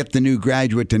trying to get the new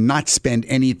graduate to not spend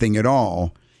anything at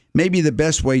all, maybe the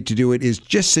best way to do it is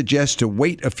just suggest to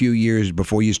wait a few years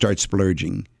before you start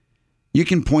splurging. You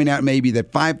can point out maybe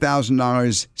that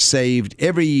 $5,000 saved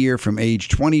every year from age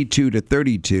 22 to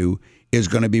 32 is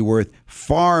going to be worth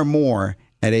far more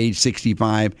at age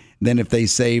 65 than if they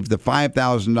saved the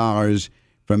 $5,000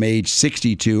 from age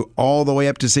 62 all the way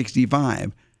up to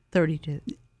 65. 32.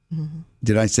 Mm-hmm.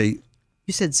 Did I say?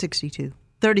 You said 62.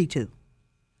 32.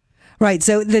 Right.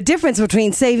 So the difference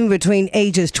between saving between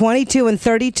ages 22 and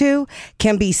 32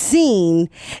 can be seen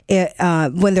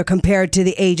when they're compared to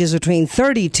the ages between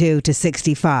 32 to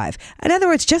 65. In other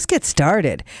words, just get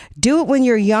started. Do it when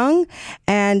you're young.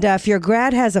 And if your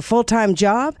grad has a full-time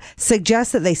job,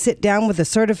 suggest that they sit down with a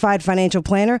certified financial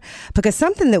planner, because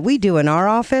something that we do in our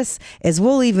office is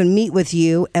we'll even meet with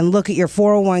you and look at your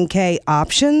 401k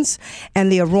options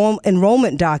and the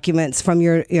enrollment documents from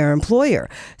your employer.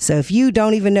 So if you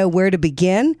don't even know where to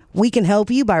begin, we can help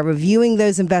you by reviewing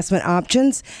those investment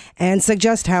options and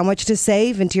suggest how much to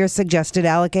save into your suggested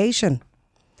allocation.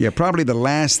 Yeah, probably the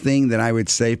last thing that I would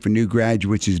say for new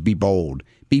graduates is be bold.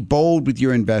 Be bold with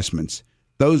your investments.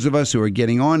 Those of us who are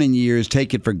getting on in years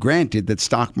take it for granted that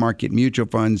stock market mutual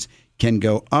funds can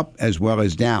go up as well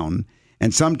as down,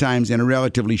 and sometimes in a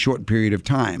relatively short period of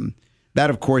time. That,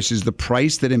 of course, is the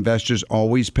price that investors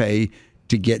always pay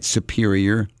to get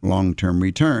superior long-term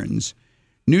returns.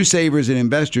 New savers and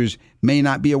investors may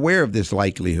not be aware of this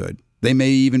likelihood. They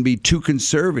may even be too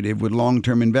conservative with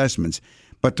long-term investments.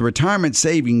 But the retirement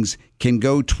savings can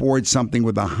go towards something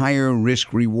with a higher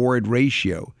risk-reward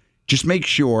ratio. Just make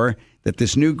sure that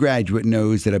this new graduate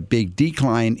knows that a big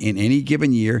decline in any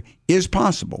given year is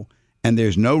possible, and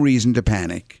there's no reason to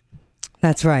panic.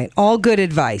 That's right. All good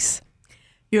advice.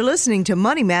 You're listening to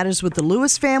Money Matters with the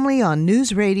Lewis family on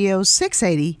News Radio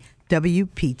 680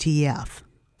 WPTF.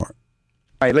 All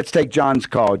right, let's take John's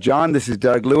call. John, this is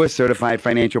Doug Lewis, Certified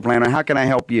Financial Planner. How can I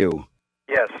help you?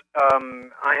 Yes.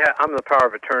 I'm the power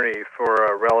of attorney for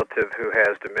a relative who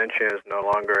has dementia, is no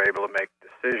longer able to make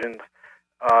decisions.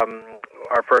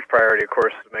 Our first priority, of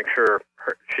course, is to make sure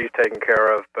she's taken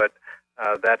care of, but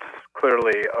that's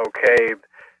clearly okay.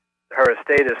 Her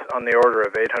estate is on the order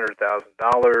of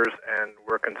 $800,000, and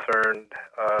we're concerned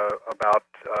about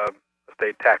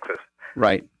estate taxes.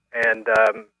 Right. And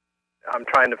I'm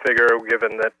trying to figure,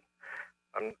 given that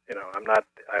I'm not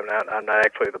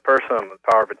actually the person. I'm the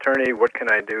power of attorney. What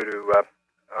can I do to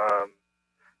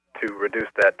reduce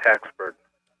that tax burden?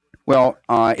 Well,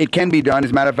 it can be done.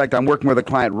 As a matter of fact, I'm working with a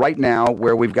client right now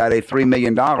where we've got a $3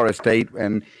 million estate,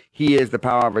 and he is the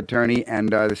power of attorney. And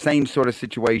the same sort of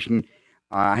situation.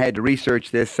 I had to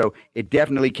research this, so it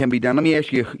definitely can be done. Let me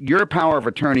ask you, you're a power of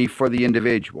attorney for the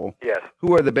individual. Yes.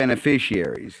 Who are the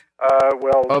beneficiaries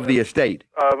of the estate?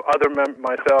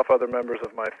 Myself, other members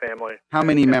of my family. How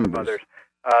many members? Others.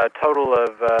 Total of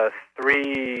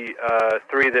three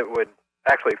that would,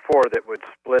 actually four that would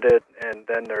split it, and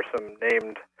then there's some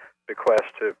named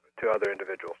bequests to other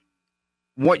individuals.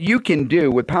 What you can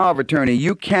do with power of attorney,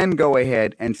 you can go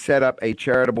ahead and set up a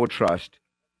charitable trust.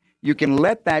 You can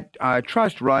let that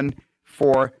trust run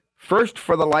first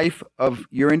for the life of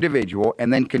your individual,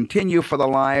 and then continue for the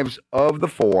lives of the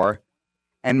four,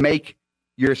 and make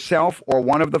yourself or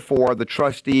one of the four the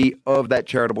trustee of that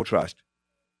charitable trust.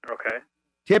 Okay.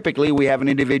 Typically, we have an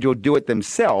individual do it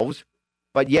themselves,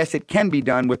 but yes, it can be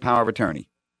done with power of attorney.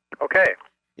 Okay.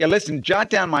 Yeah, listen,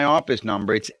 jot down my office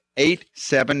number. It's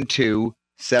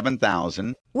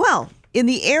 872-7000. Well, in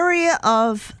the area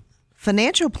of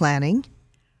financial planning,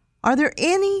 are there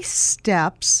any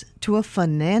steps to a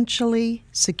financially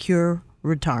secure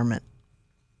retirement?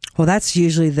 Well, that's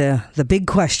usually the big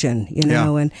question,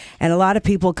 Yeah. and a lot of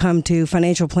people come to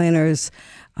financial planners,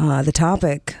 the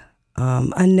topic,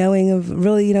 unknowing of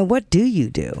really, what do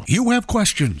you do? You have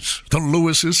questions. The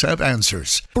Lewises have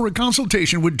answers. For a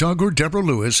consultation with Doug or Deborah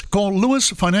Lewis, call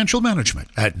Lewis Financial Management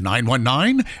at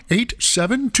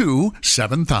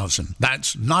 919-872-7000.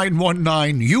 That's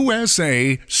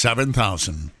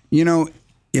 919-USA-7000.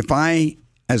 If I,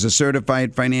 as a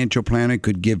certified financial planner,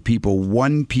 could give people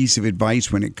one piece of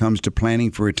advice when it comes to planning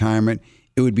for retirement,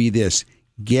 it would be this: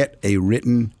 get a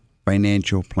written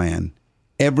financial plan.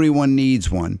 Everyone needs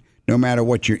one. No matter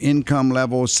what your income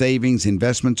level, savings,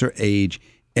 investments, or age,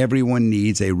 everyone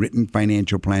needs a written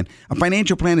financial plan. A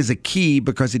financial plan is a key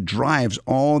because it drives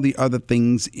all the other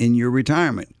things in your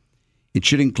retirement. It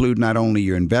should include not only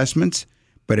your investments,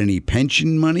 but any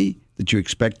pension money that you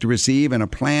expect to receive, and a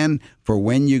plan for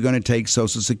when you're going to take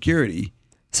Social Security.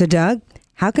 So, Doug,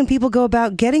 how can people go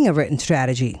about getting a written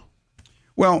strategy?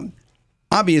 Well,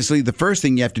 obviously, the first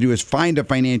thing you have to do is find a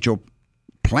financial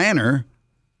planner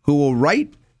who will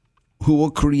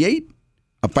create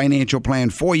a financial plan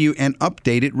for you and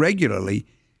update it regularly.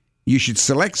 You should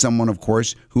select someone, of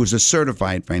course, who is a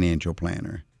certified financial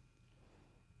planner.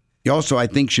 You also, I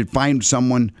think, should find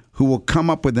someone who will come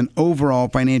up with an overall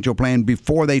financial plan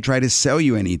before they try to sell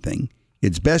you anything.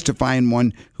 It's best to find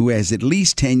one who has at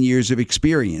least 10 years of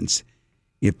experience.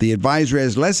 If the advisor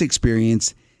has less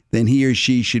experience, then he or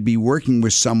she should be working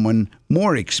with someone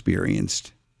more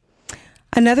experienced.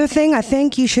 Another thing I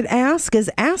think you should ask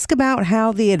about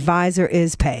how the advisor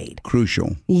is paid.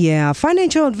 Crucial. Yeah,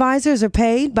 financial advisors are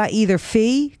paid by either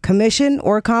fee, commission,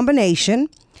 or a combination.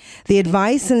 The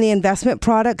advice and the investment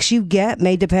products you get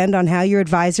may depend on how your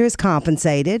advisor is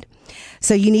compensated.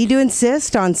 So you need to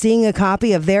insist on seeing a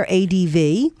copy of their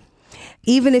ADV.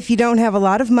 Even if you don't have a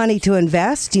lot of money to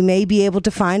invest, you may be able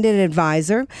to find an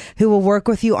advisor who will work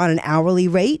with you on an hourly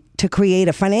rate to create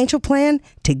a financial plan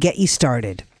to get you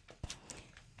started.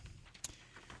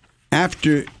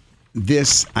 After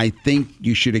this, I think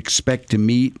you should expect to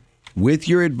meet with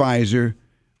your advisor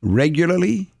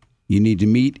regularly. You need to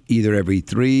meet either every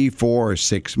 3, 4, or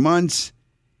 6 months.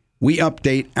 We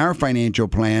update our financial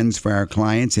plans for our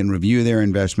clients and review their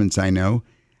investments, I know.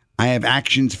 I have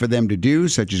actions for them to do,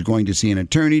 such as going to see an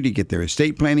attorney to get their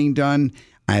estate planning done.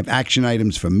 I have action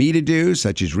items for me to do,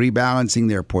 such as rebalancing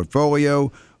their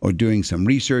portfolio or doing some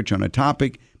research on a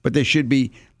topic. But there should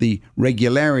be the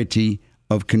regularity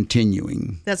of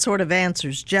continuing. That sort of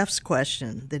answers Jeff's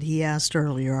question that he asked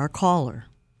earlier, our caller.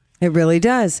 It really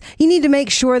does. You need to make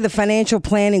sure the financial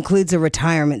plan includes a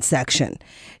retirement section.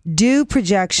 Do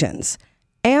projections.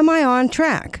 Am I on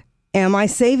track? Am I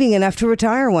saving enough to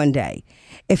retire one day?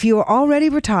 If you are already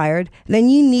retired, then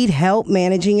you need help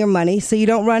managing your money so you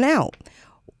don't run out.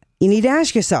 You need to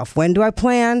ask yourself, when I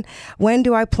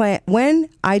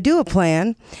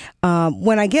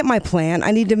get my plan,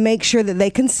 I need to make sure that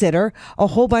they consider a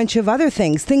whole bunch of other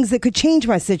things that could change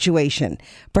my situation.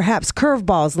 Perhaps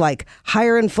curveballs like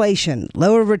higher inflation,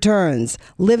 lower returns,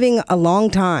 living a long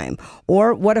time,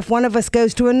 or what if one of us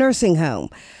goes to a nursing home?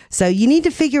 So you need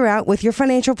to figure out with your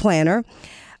financial planner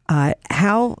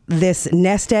how this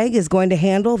nest egg is going to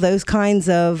handle those kinds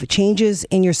of changes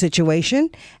in your situation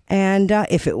and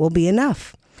if it will be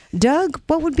enough. Doug,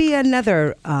 what would be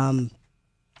another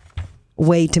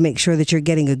way to make sure that you're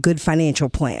getting a good financial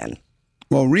plan?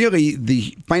 Well, really,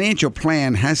 the financial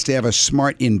plan has to have a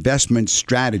smart investment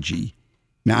strategy.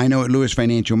 Now, I know at Lewis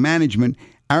Financial Management,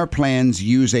 our plans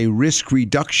use a risk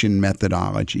reduction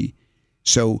methodology.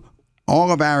 So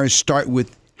all of ours start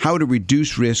with how to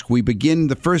reduce risk. We begin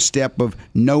the first step of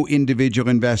no individual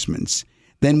investments.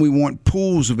 Then we want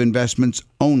pools of investments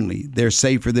only. They're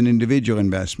safer than individual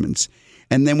investments.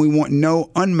 And then we want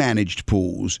no unmanaged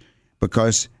pools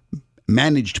because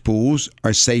managed pools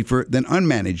are safer than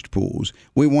unmanaged pools.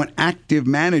 We want active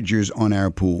managers on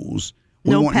our pools.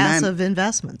 No passive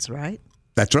investments, right?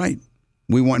 That's right.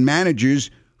 We want managers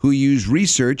who use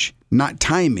research, not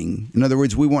timing. In other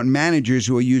words, we want managers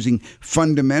who are using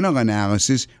fundamental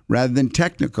analysis rather than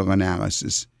technical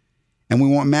analysis. And we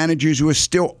want managers who are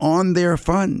still on their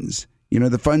funds. You know,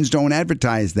 the funds don't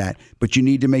advertise that, but you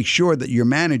need to make sure that your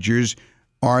managers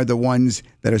are the ones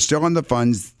that are still on the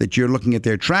funds, that you're looking at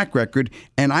their track record.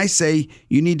 And I say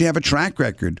you need to have a track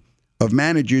record of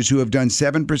managers who have done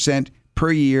 7%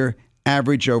 per year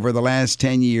average over the last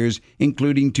 10 years,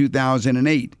 including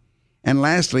 2008. And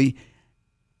lastly,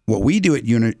 what we do at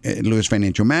Lewis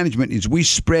Financial Management is we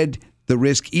spread the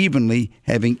risk evenly,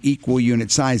 having equal unit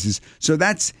sizes. So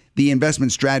that's the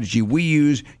investment strategy we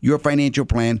use. Your financial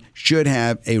plan should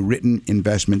have a written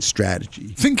investment strategy.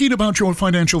 Thinking about your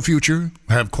financial future?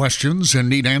 Have questions and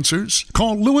need answers?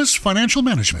 Call Lewis Financial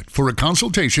Management for a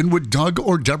consultation with Doug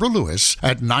or Deborah Lewis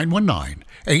at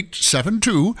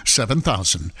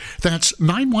 919-872-7000. That's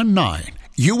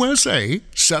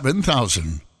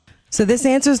 919-USA-7000. So this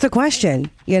answers the question,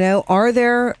 are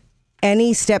there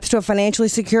any steps to a financially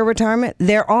secure retirement?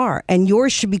 There are, and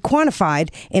yours should be quantified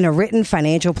in a written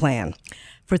financial plan.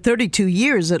 For 32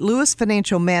 years at Lewis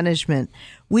Financial Management,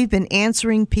 we've been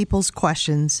answering people's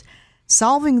questions,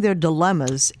 solving their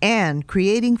dilemmas, and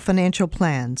creating financial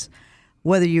plans.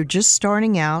 Whether you're just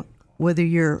starting out, whether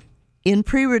you're in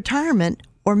pre-retirement,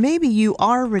 or maybe you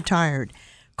are retired,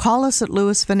 call us at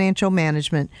Lewis Financial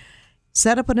Management.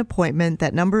 Set up an appointment.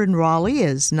 That number in Raleigh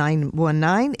is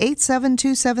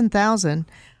 919-872-7000,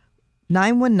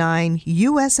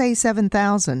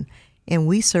 919-USA-7000. And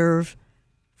we serve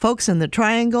folks in the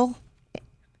Triangle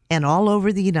and all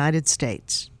over the United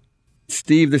States.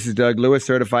 Steve, this is Doug Lewis,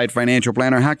 Certified Financial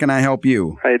Planner. How can I help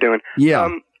you? How you doing? Yeah.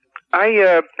 I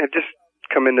have just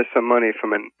come into some money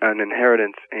from an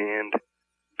inheritance, and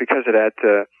because of that,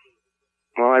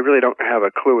 I really don't have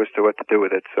a clue as to what to do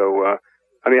with it. So,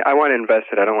 I want to invest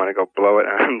it. I don't want to go blow it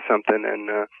on something. And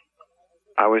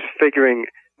I was figuring,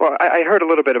 I heard a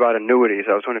little bit about annuities.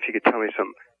 I was wondering if you could tell me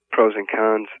some pros and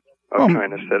cons of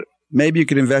trying to set it. Maybe you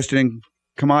could invest it in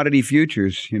commodity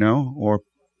futures, or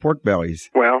pork bellies.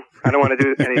 Well, I don't want to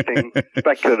do anything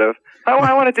speculative.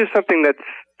 I want to do something that's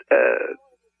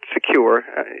secure.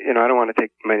 I don't want to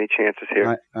take many chances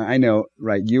here. I know,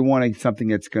 right? You want something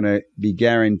that's going to be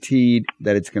guaranteed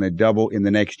that it's going to double in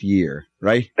the next year,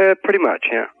 right? Pretty much,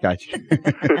 yeah. Gotcha.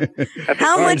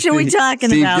 How much are we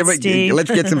talking about, Steve?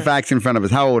 Let's get some facts in front of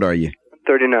us. How old are you?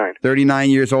 39. 39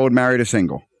 years old, married or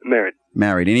single? Married.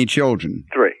 Married. Any children?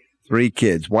 3. 3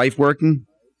 kids. Wife working?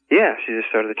 Yeah, she just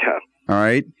started the job. All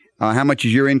right. How much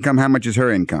is your income? How much is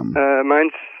her income?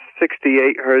 Mine's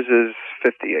 68. Hers is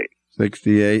 58.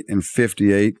 68 and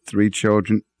 58. 3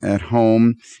 children at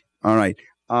home. All right.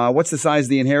 What's the size of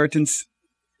the inheritance?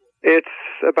 It's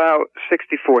about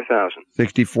 $64,000.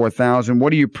 $64,000.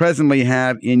 What do you presently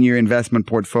have in your investment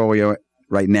portfolio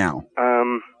right now?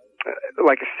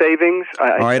 Like a savings.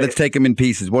 All right, let's take them in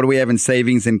pieces. What do we have in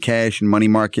savings and cash and money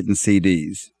market and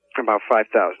CDs? About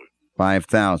 $5,000.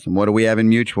 $5,000. What do we have in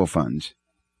mutual funds?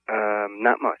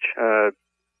 Not much.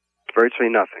 Virtually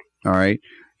nothing. All right.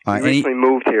 We recently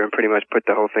moved here and pretty much put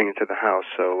the whole thing into the house.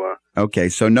 So. Okay,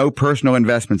 so no personal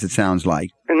investments, it sounds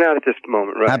like. And not at this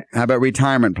moment, right? How about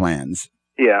retirement plans?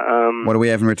 Yeah. What do we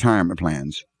have in retirement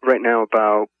plans? Right now,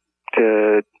 about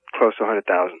close to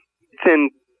 $100,000. It's in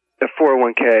the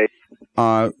 401k.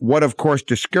 What, of course,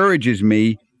 discourages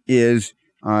me is,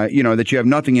 that you have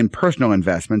nothing in personal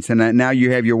investments, and that now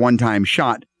you have your one-time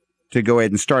shot to go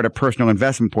ahead and start a personal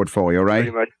investment portfolio, right?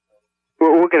 Pretty much.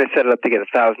 We're going to set it up to get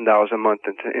 $1,000 a month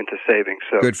into savings.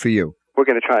 So good for you. We're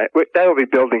going to try it. That'll be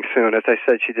building soon. As I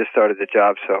said, she just started the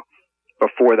job, so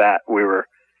before that, we were,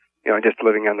 just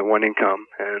living on the one income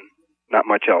and not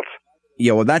much else.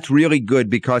 Yeah, well, that's really good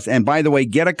because, and by the way,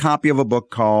 get a copy of a book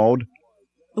called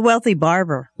The Wealthy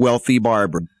Barber. Wealthy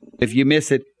Barber. If you miss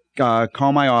it,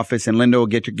 call my office and Linda will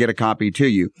get a copy to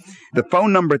you. The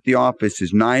phone number at the office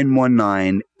is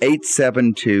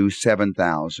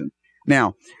 919-872-7000.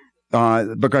 Now,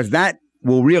 because that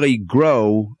will really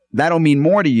grow, that'll mean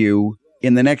more to you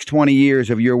in the next 20 years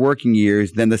of your working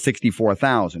years than the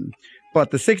 $64,000.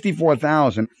 But the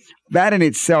 $64,000, that in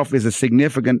itself is a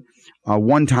significant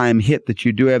one-time hit that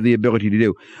you do have the ability to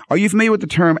do. Are you familiar with the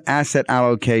term asset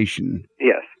allocation?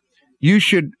 Yes. You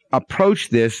should approach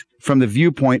this from the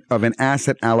viewpoint of an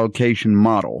asset allocation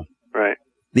model. Right.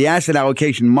 The asset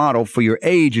allocation model for your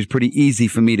age is pretty easy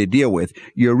for me to deal with.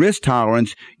 Your risk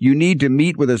tolerance, you need to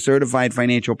meet with a certified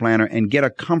financial planner and get a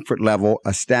comfort level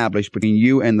established between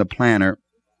you and the planner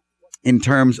in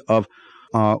terms of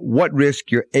what risk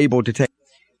you're able to take.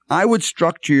 I would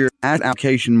structure your asset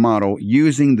allocation model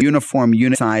using the uniform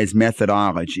unit size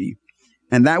methodology.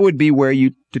 And that would be where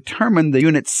you determine the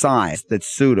unit size that's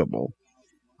suitable.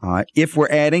 If we're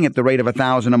adding at the rate of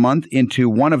 $1,000 a month into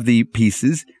one of the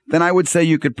pieces, then I would say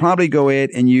you could probably go ahead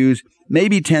and use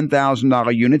maybe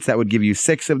 $10,000 units. That would give you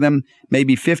 6 of them.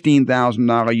 Maybe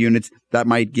 $15,000 units. That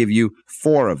might give you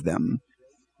 4 of them.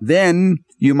 Then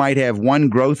you might have one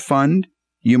growth fund.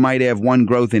 You might have one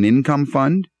growth and income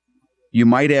fund. You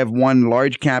might have one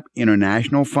large cap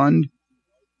international fund,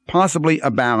 possibly a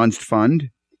balanced fund,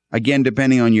 again,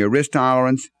 depending on your risk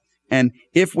tolerance. And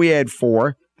if we add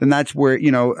 4, then that's where,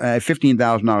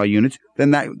 $15,000 units,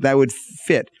 then that would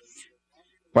fit.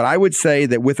 But I would say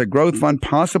that with a growth fund,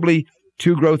 possibly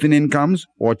 2 growth and incomes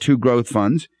or 2 growth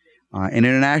funds, an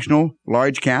international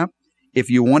large cap. If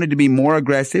you wanted to be more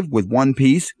aggressive with one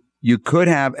piece, you could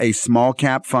have a small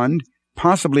cap fund,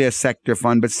 possibly a sector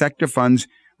fund, but sector funds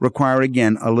require,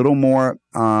 again, a little more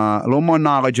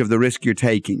knowledge of the risk you're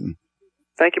taking.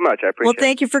 Thank you much. I appreciate it. Well,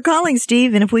 thank you for calling,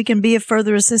 Steve. And if we can be of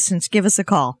further assistance, give us a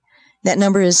call. That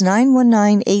number is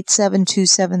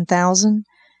 919-872-7000.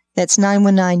 That's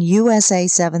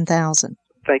 919-USA-7000.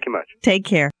 Thank you much. Take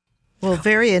care. Well,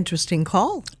 very interesting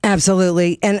call.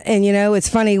 Absolutely. And it's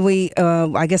funny,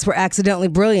 I guess we're accidentally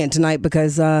brilliant tonight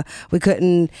because we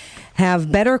couldn't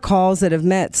have better calls that have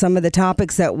met some of the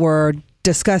topics that were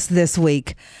discussed this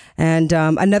week. And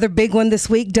another big one this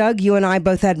week, Doug, you and I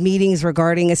both had meetings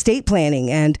regarding estate planning,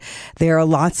 and there are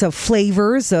lots of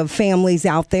flavors of families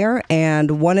out there.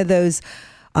 And one of those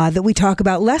that we talk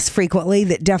about less frequently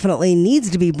that definitely needs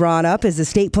to be brought up is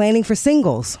estate planning for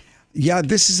singles. Yeah,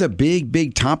 this is a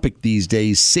big topic these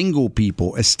days. Single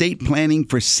people, estate planning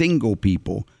for single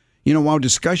people. While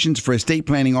discussions for estate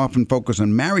planning often focus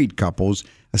on married couples,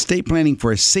 estate planning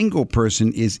for a single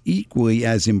person is equally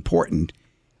as important.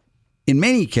 In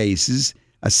many cases,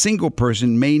 a single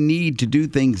person may need to do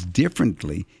things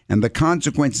differently, and the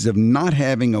consequences of not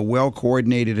having a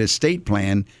well-coordinated estate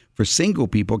plan for single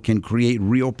people can create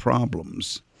real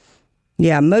problems.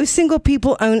 Yeah, most single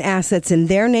people own assets in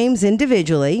their names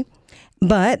individually,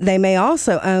 but they may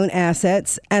also own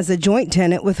assets as a joint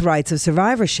tenant with rights of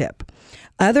survivorship.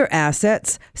 Other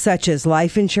assets, such as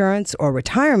life insurance or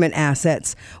retirement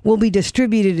assets, will be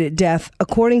distributed at death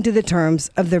according to the terms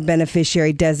of their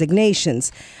beneficiary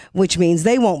designations, which means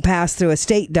they won't pass through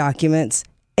estate documents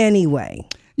anyway.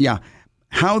 Yeah.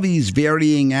 How these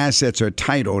varying assets are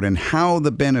titled and how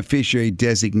the beneficiary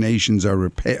designations are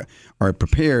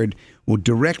prepared will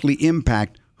directly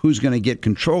impact who's going to get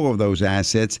control of those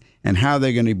assets and how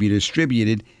they're going to be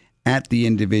distributed at the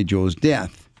individual's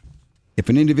death. If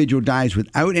an individual dies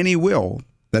without any will,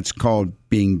 that's called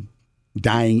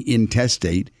dying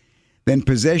intestate, then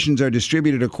possessions are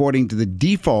distributed according to the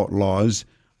default laws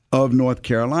of North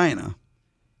Carolina.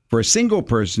 For a single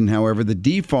person, however, the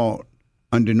default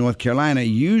under North Carolina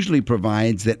usually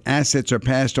provides that assets are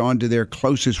passed on to their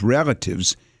closest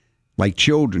relatives, like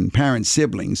children, parents,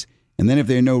 siblings. And then if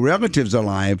there are no relatives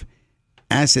alive,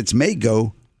 assets may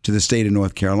go to the state of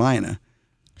North Carolina.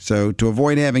 So to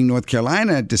avoid having North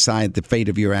Carolina decide the fate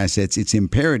of your assets, it's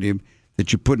imperative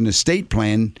that you put an estate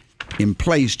plan in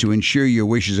place to ensure your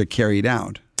wishes are carried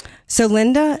out. So,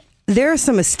 Linda, there are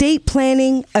some estate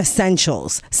planning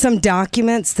essentials, some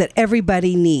documents that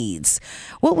everybody needs.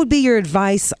 What would be your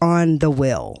advice on the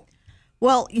will?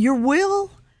 Well, your will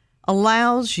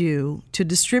allows you to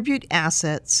distribute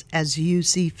assets as you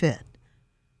see fit.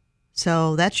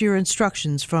 So that's your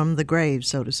instructions from the grave,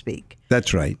 so to speak.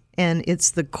 That's right. And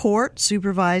it's the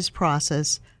court-supervised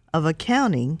process of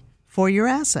accounting for your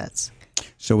assets.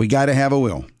 So we got to have a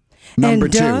will. Number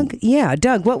Doug, two.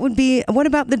 Doug, what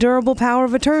about the durable power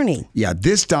of attorney? Yeah,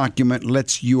 this document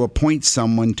lets you appoint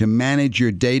someone to manage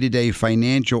your day-to-day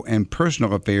financial and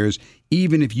personal affairs,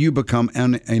 even if you become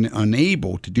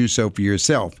unable to do so for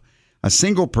yourself. A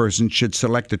single person should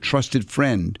select a trusted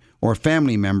friend or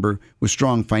family member with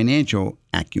strong financial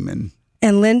acumen.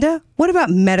 And Linda, what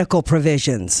about medical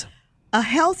provisions? A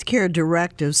healthcare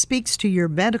directive speaks to your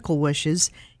medical wishes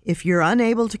if you're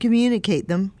unable to communicate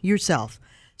them yourself.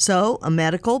 So, a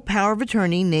medical power of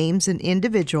attorney names an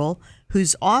individual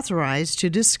who's authorized to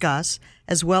discuss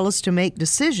as well as to make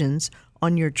decisions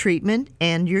on your treatment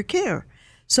and your care.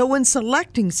 So when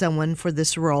selecting someone for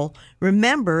this role,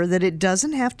 remember that it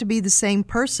doesn't have to be the same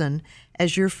person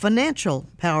as your financial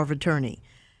power of attorney.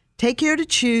 Take care to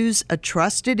choose a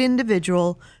trusted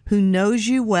individual who knows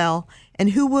you well and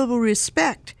who will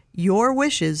respect your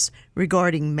wishes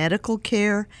regarding medical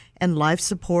care and life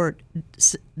support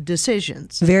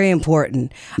decisions. Very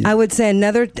important. Yeah. I would say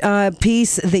another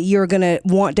piece that you're going to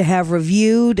want to have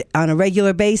reviewed on a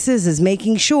regular basis is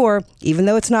making sure, even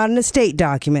though it's not an estate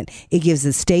document, it gives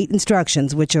the state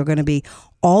instructions, which are going to be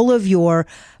all of your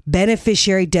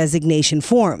beneficiary designation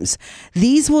forms.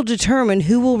 These will determine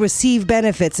who will receive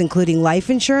benefits, including life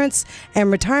insurance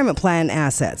and retirement plan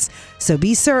assets. So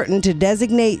be certain to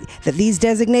designate that these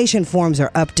designation forms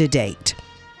are up to date.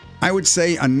 I would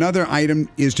say another item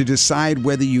is to decide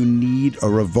whether you need a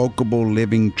revocable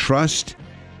living trust.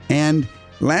 And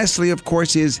lastly, of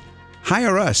course, is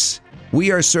hire us.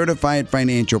 We are certified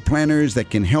financial planners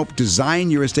that can help design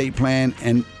your estate plan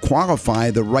and qualify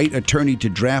the right attorney to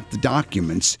draft the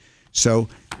documents. So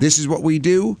this is what we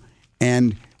do,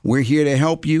 and we're here to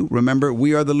help you. Remember,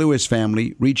 we are the Lewis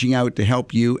family, reaching out to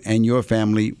help you and your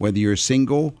family, whether you're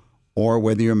single or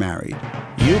whether you're married.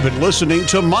 You've been listening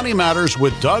to Money Matters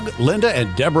with Doug, Linda,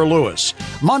 and Deborah Lewis.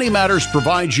 Money Matters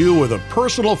provides you with a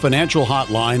personal financial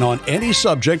hotline on any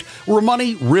subject where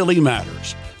money really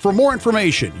matters. For more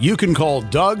information, you can call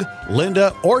Doug,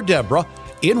 Linda, or Deborah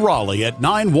in Raleigh at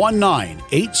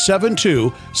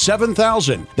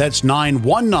 919-872-7000. That's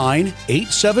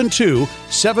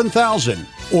 919-872-7000.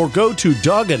 Or go to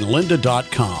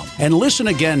DougAndLinda.com and listen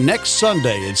again next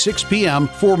Sunday at 6 p.m.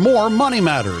 for more Money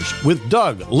Matters with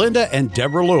Doug, Linda, and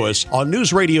Deborah Lewis on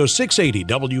News Radio 680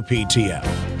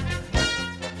 WPTF.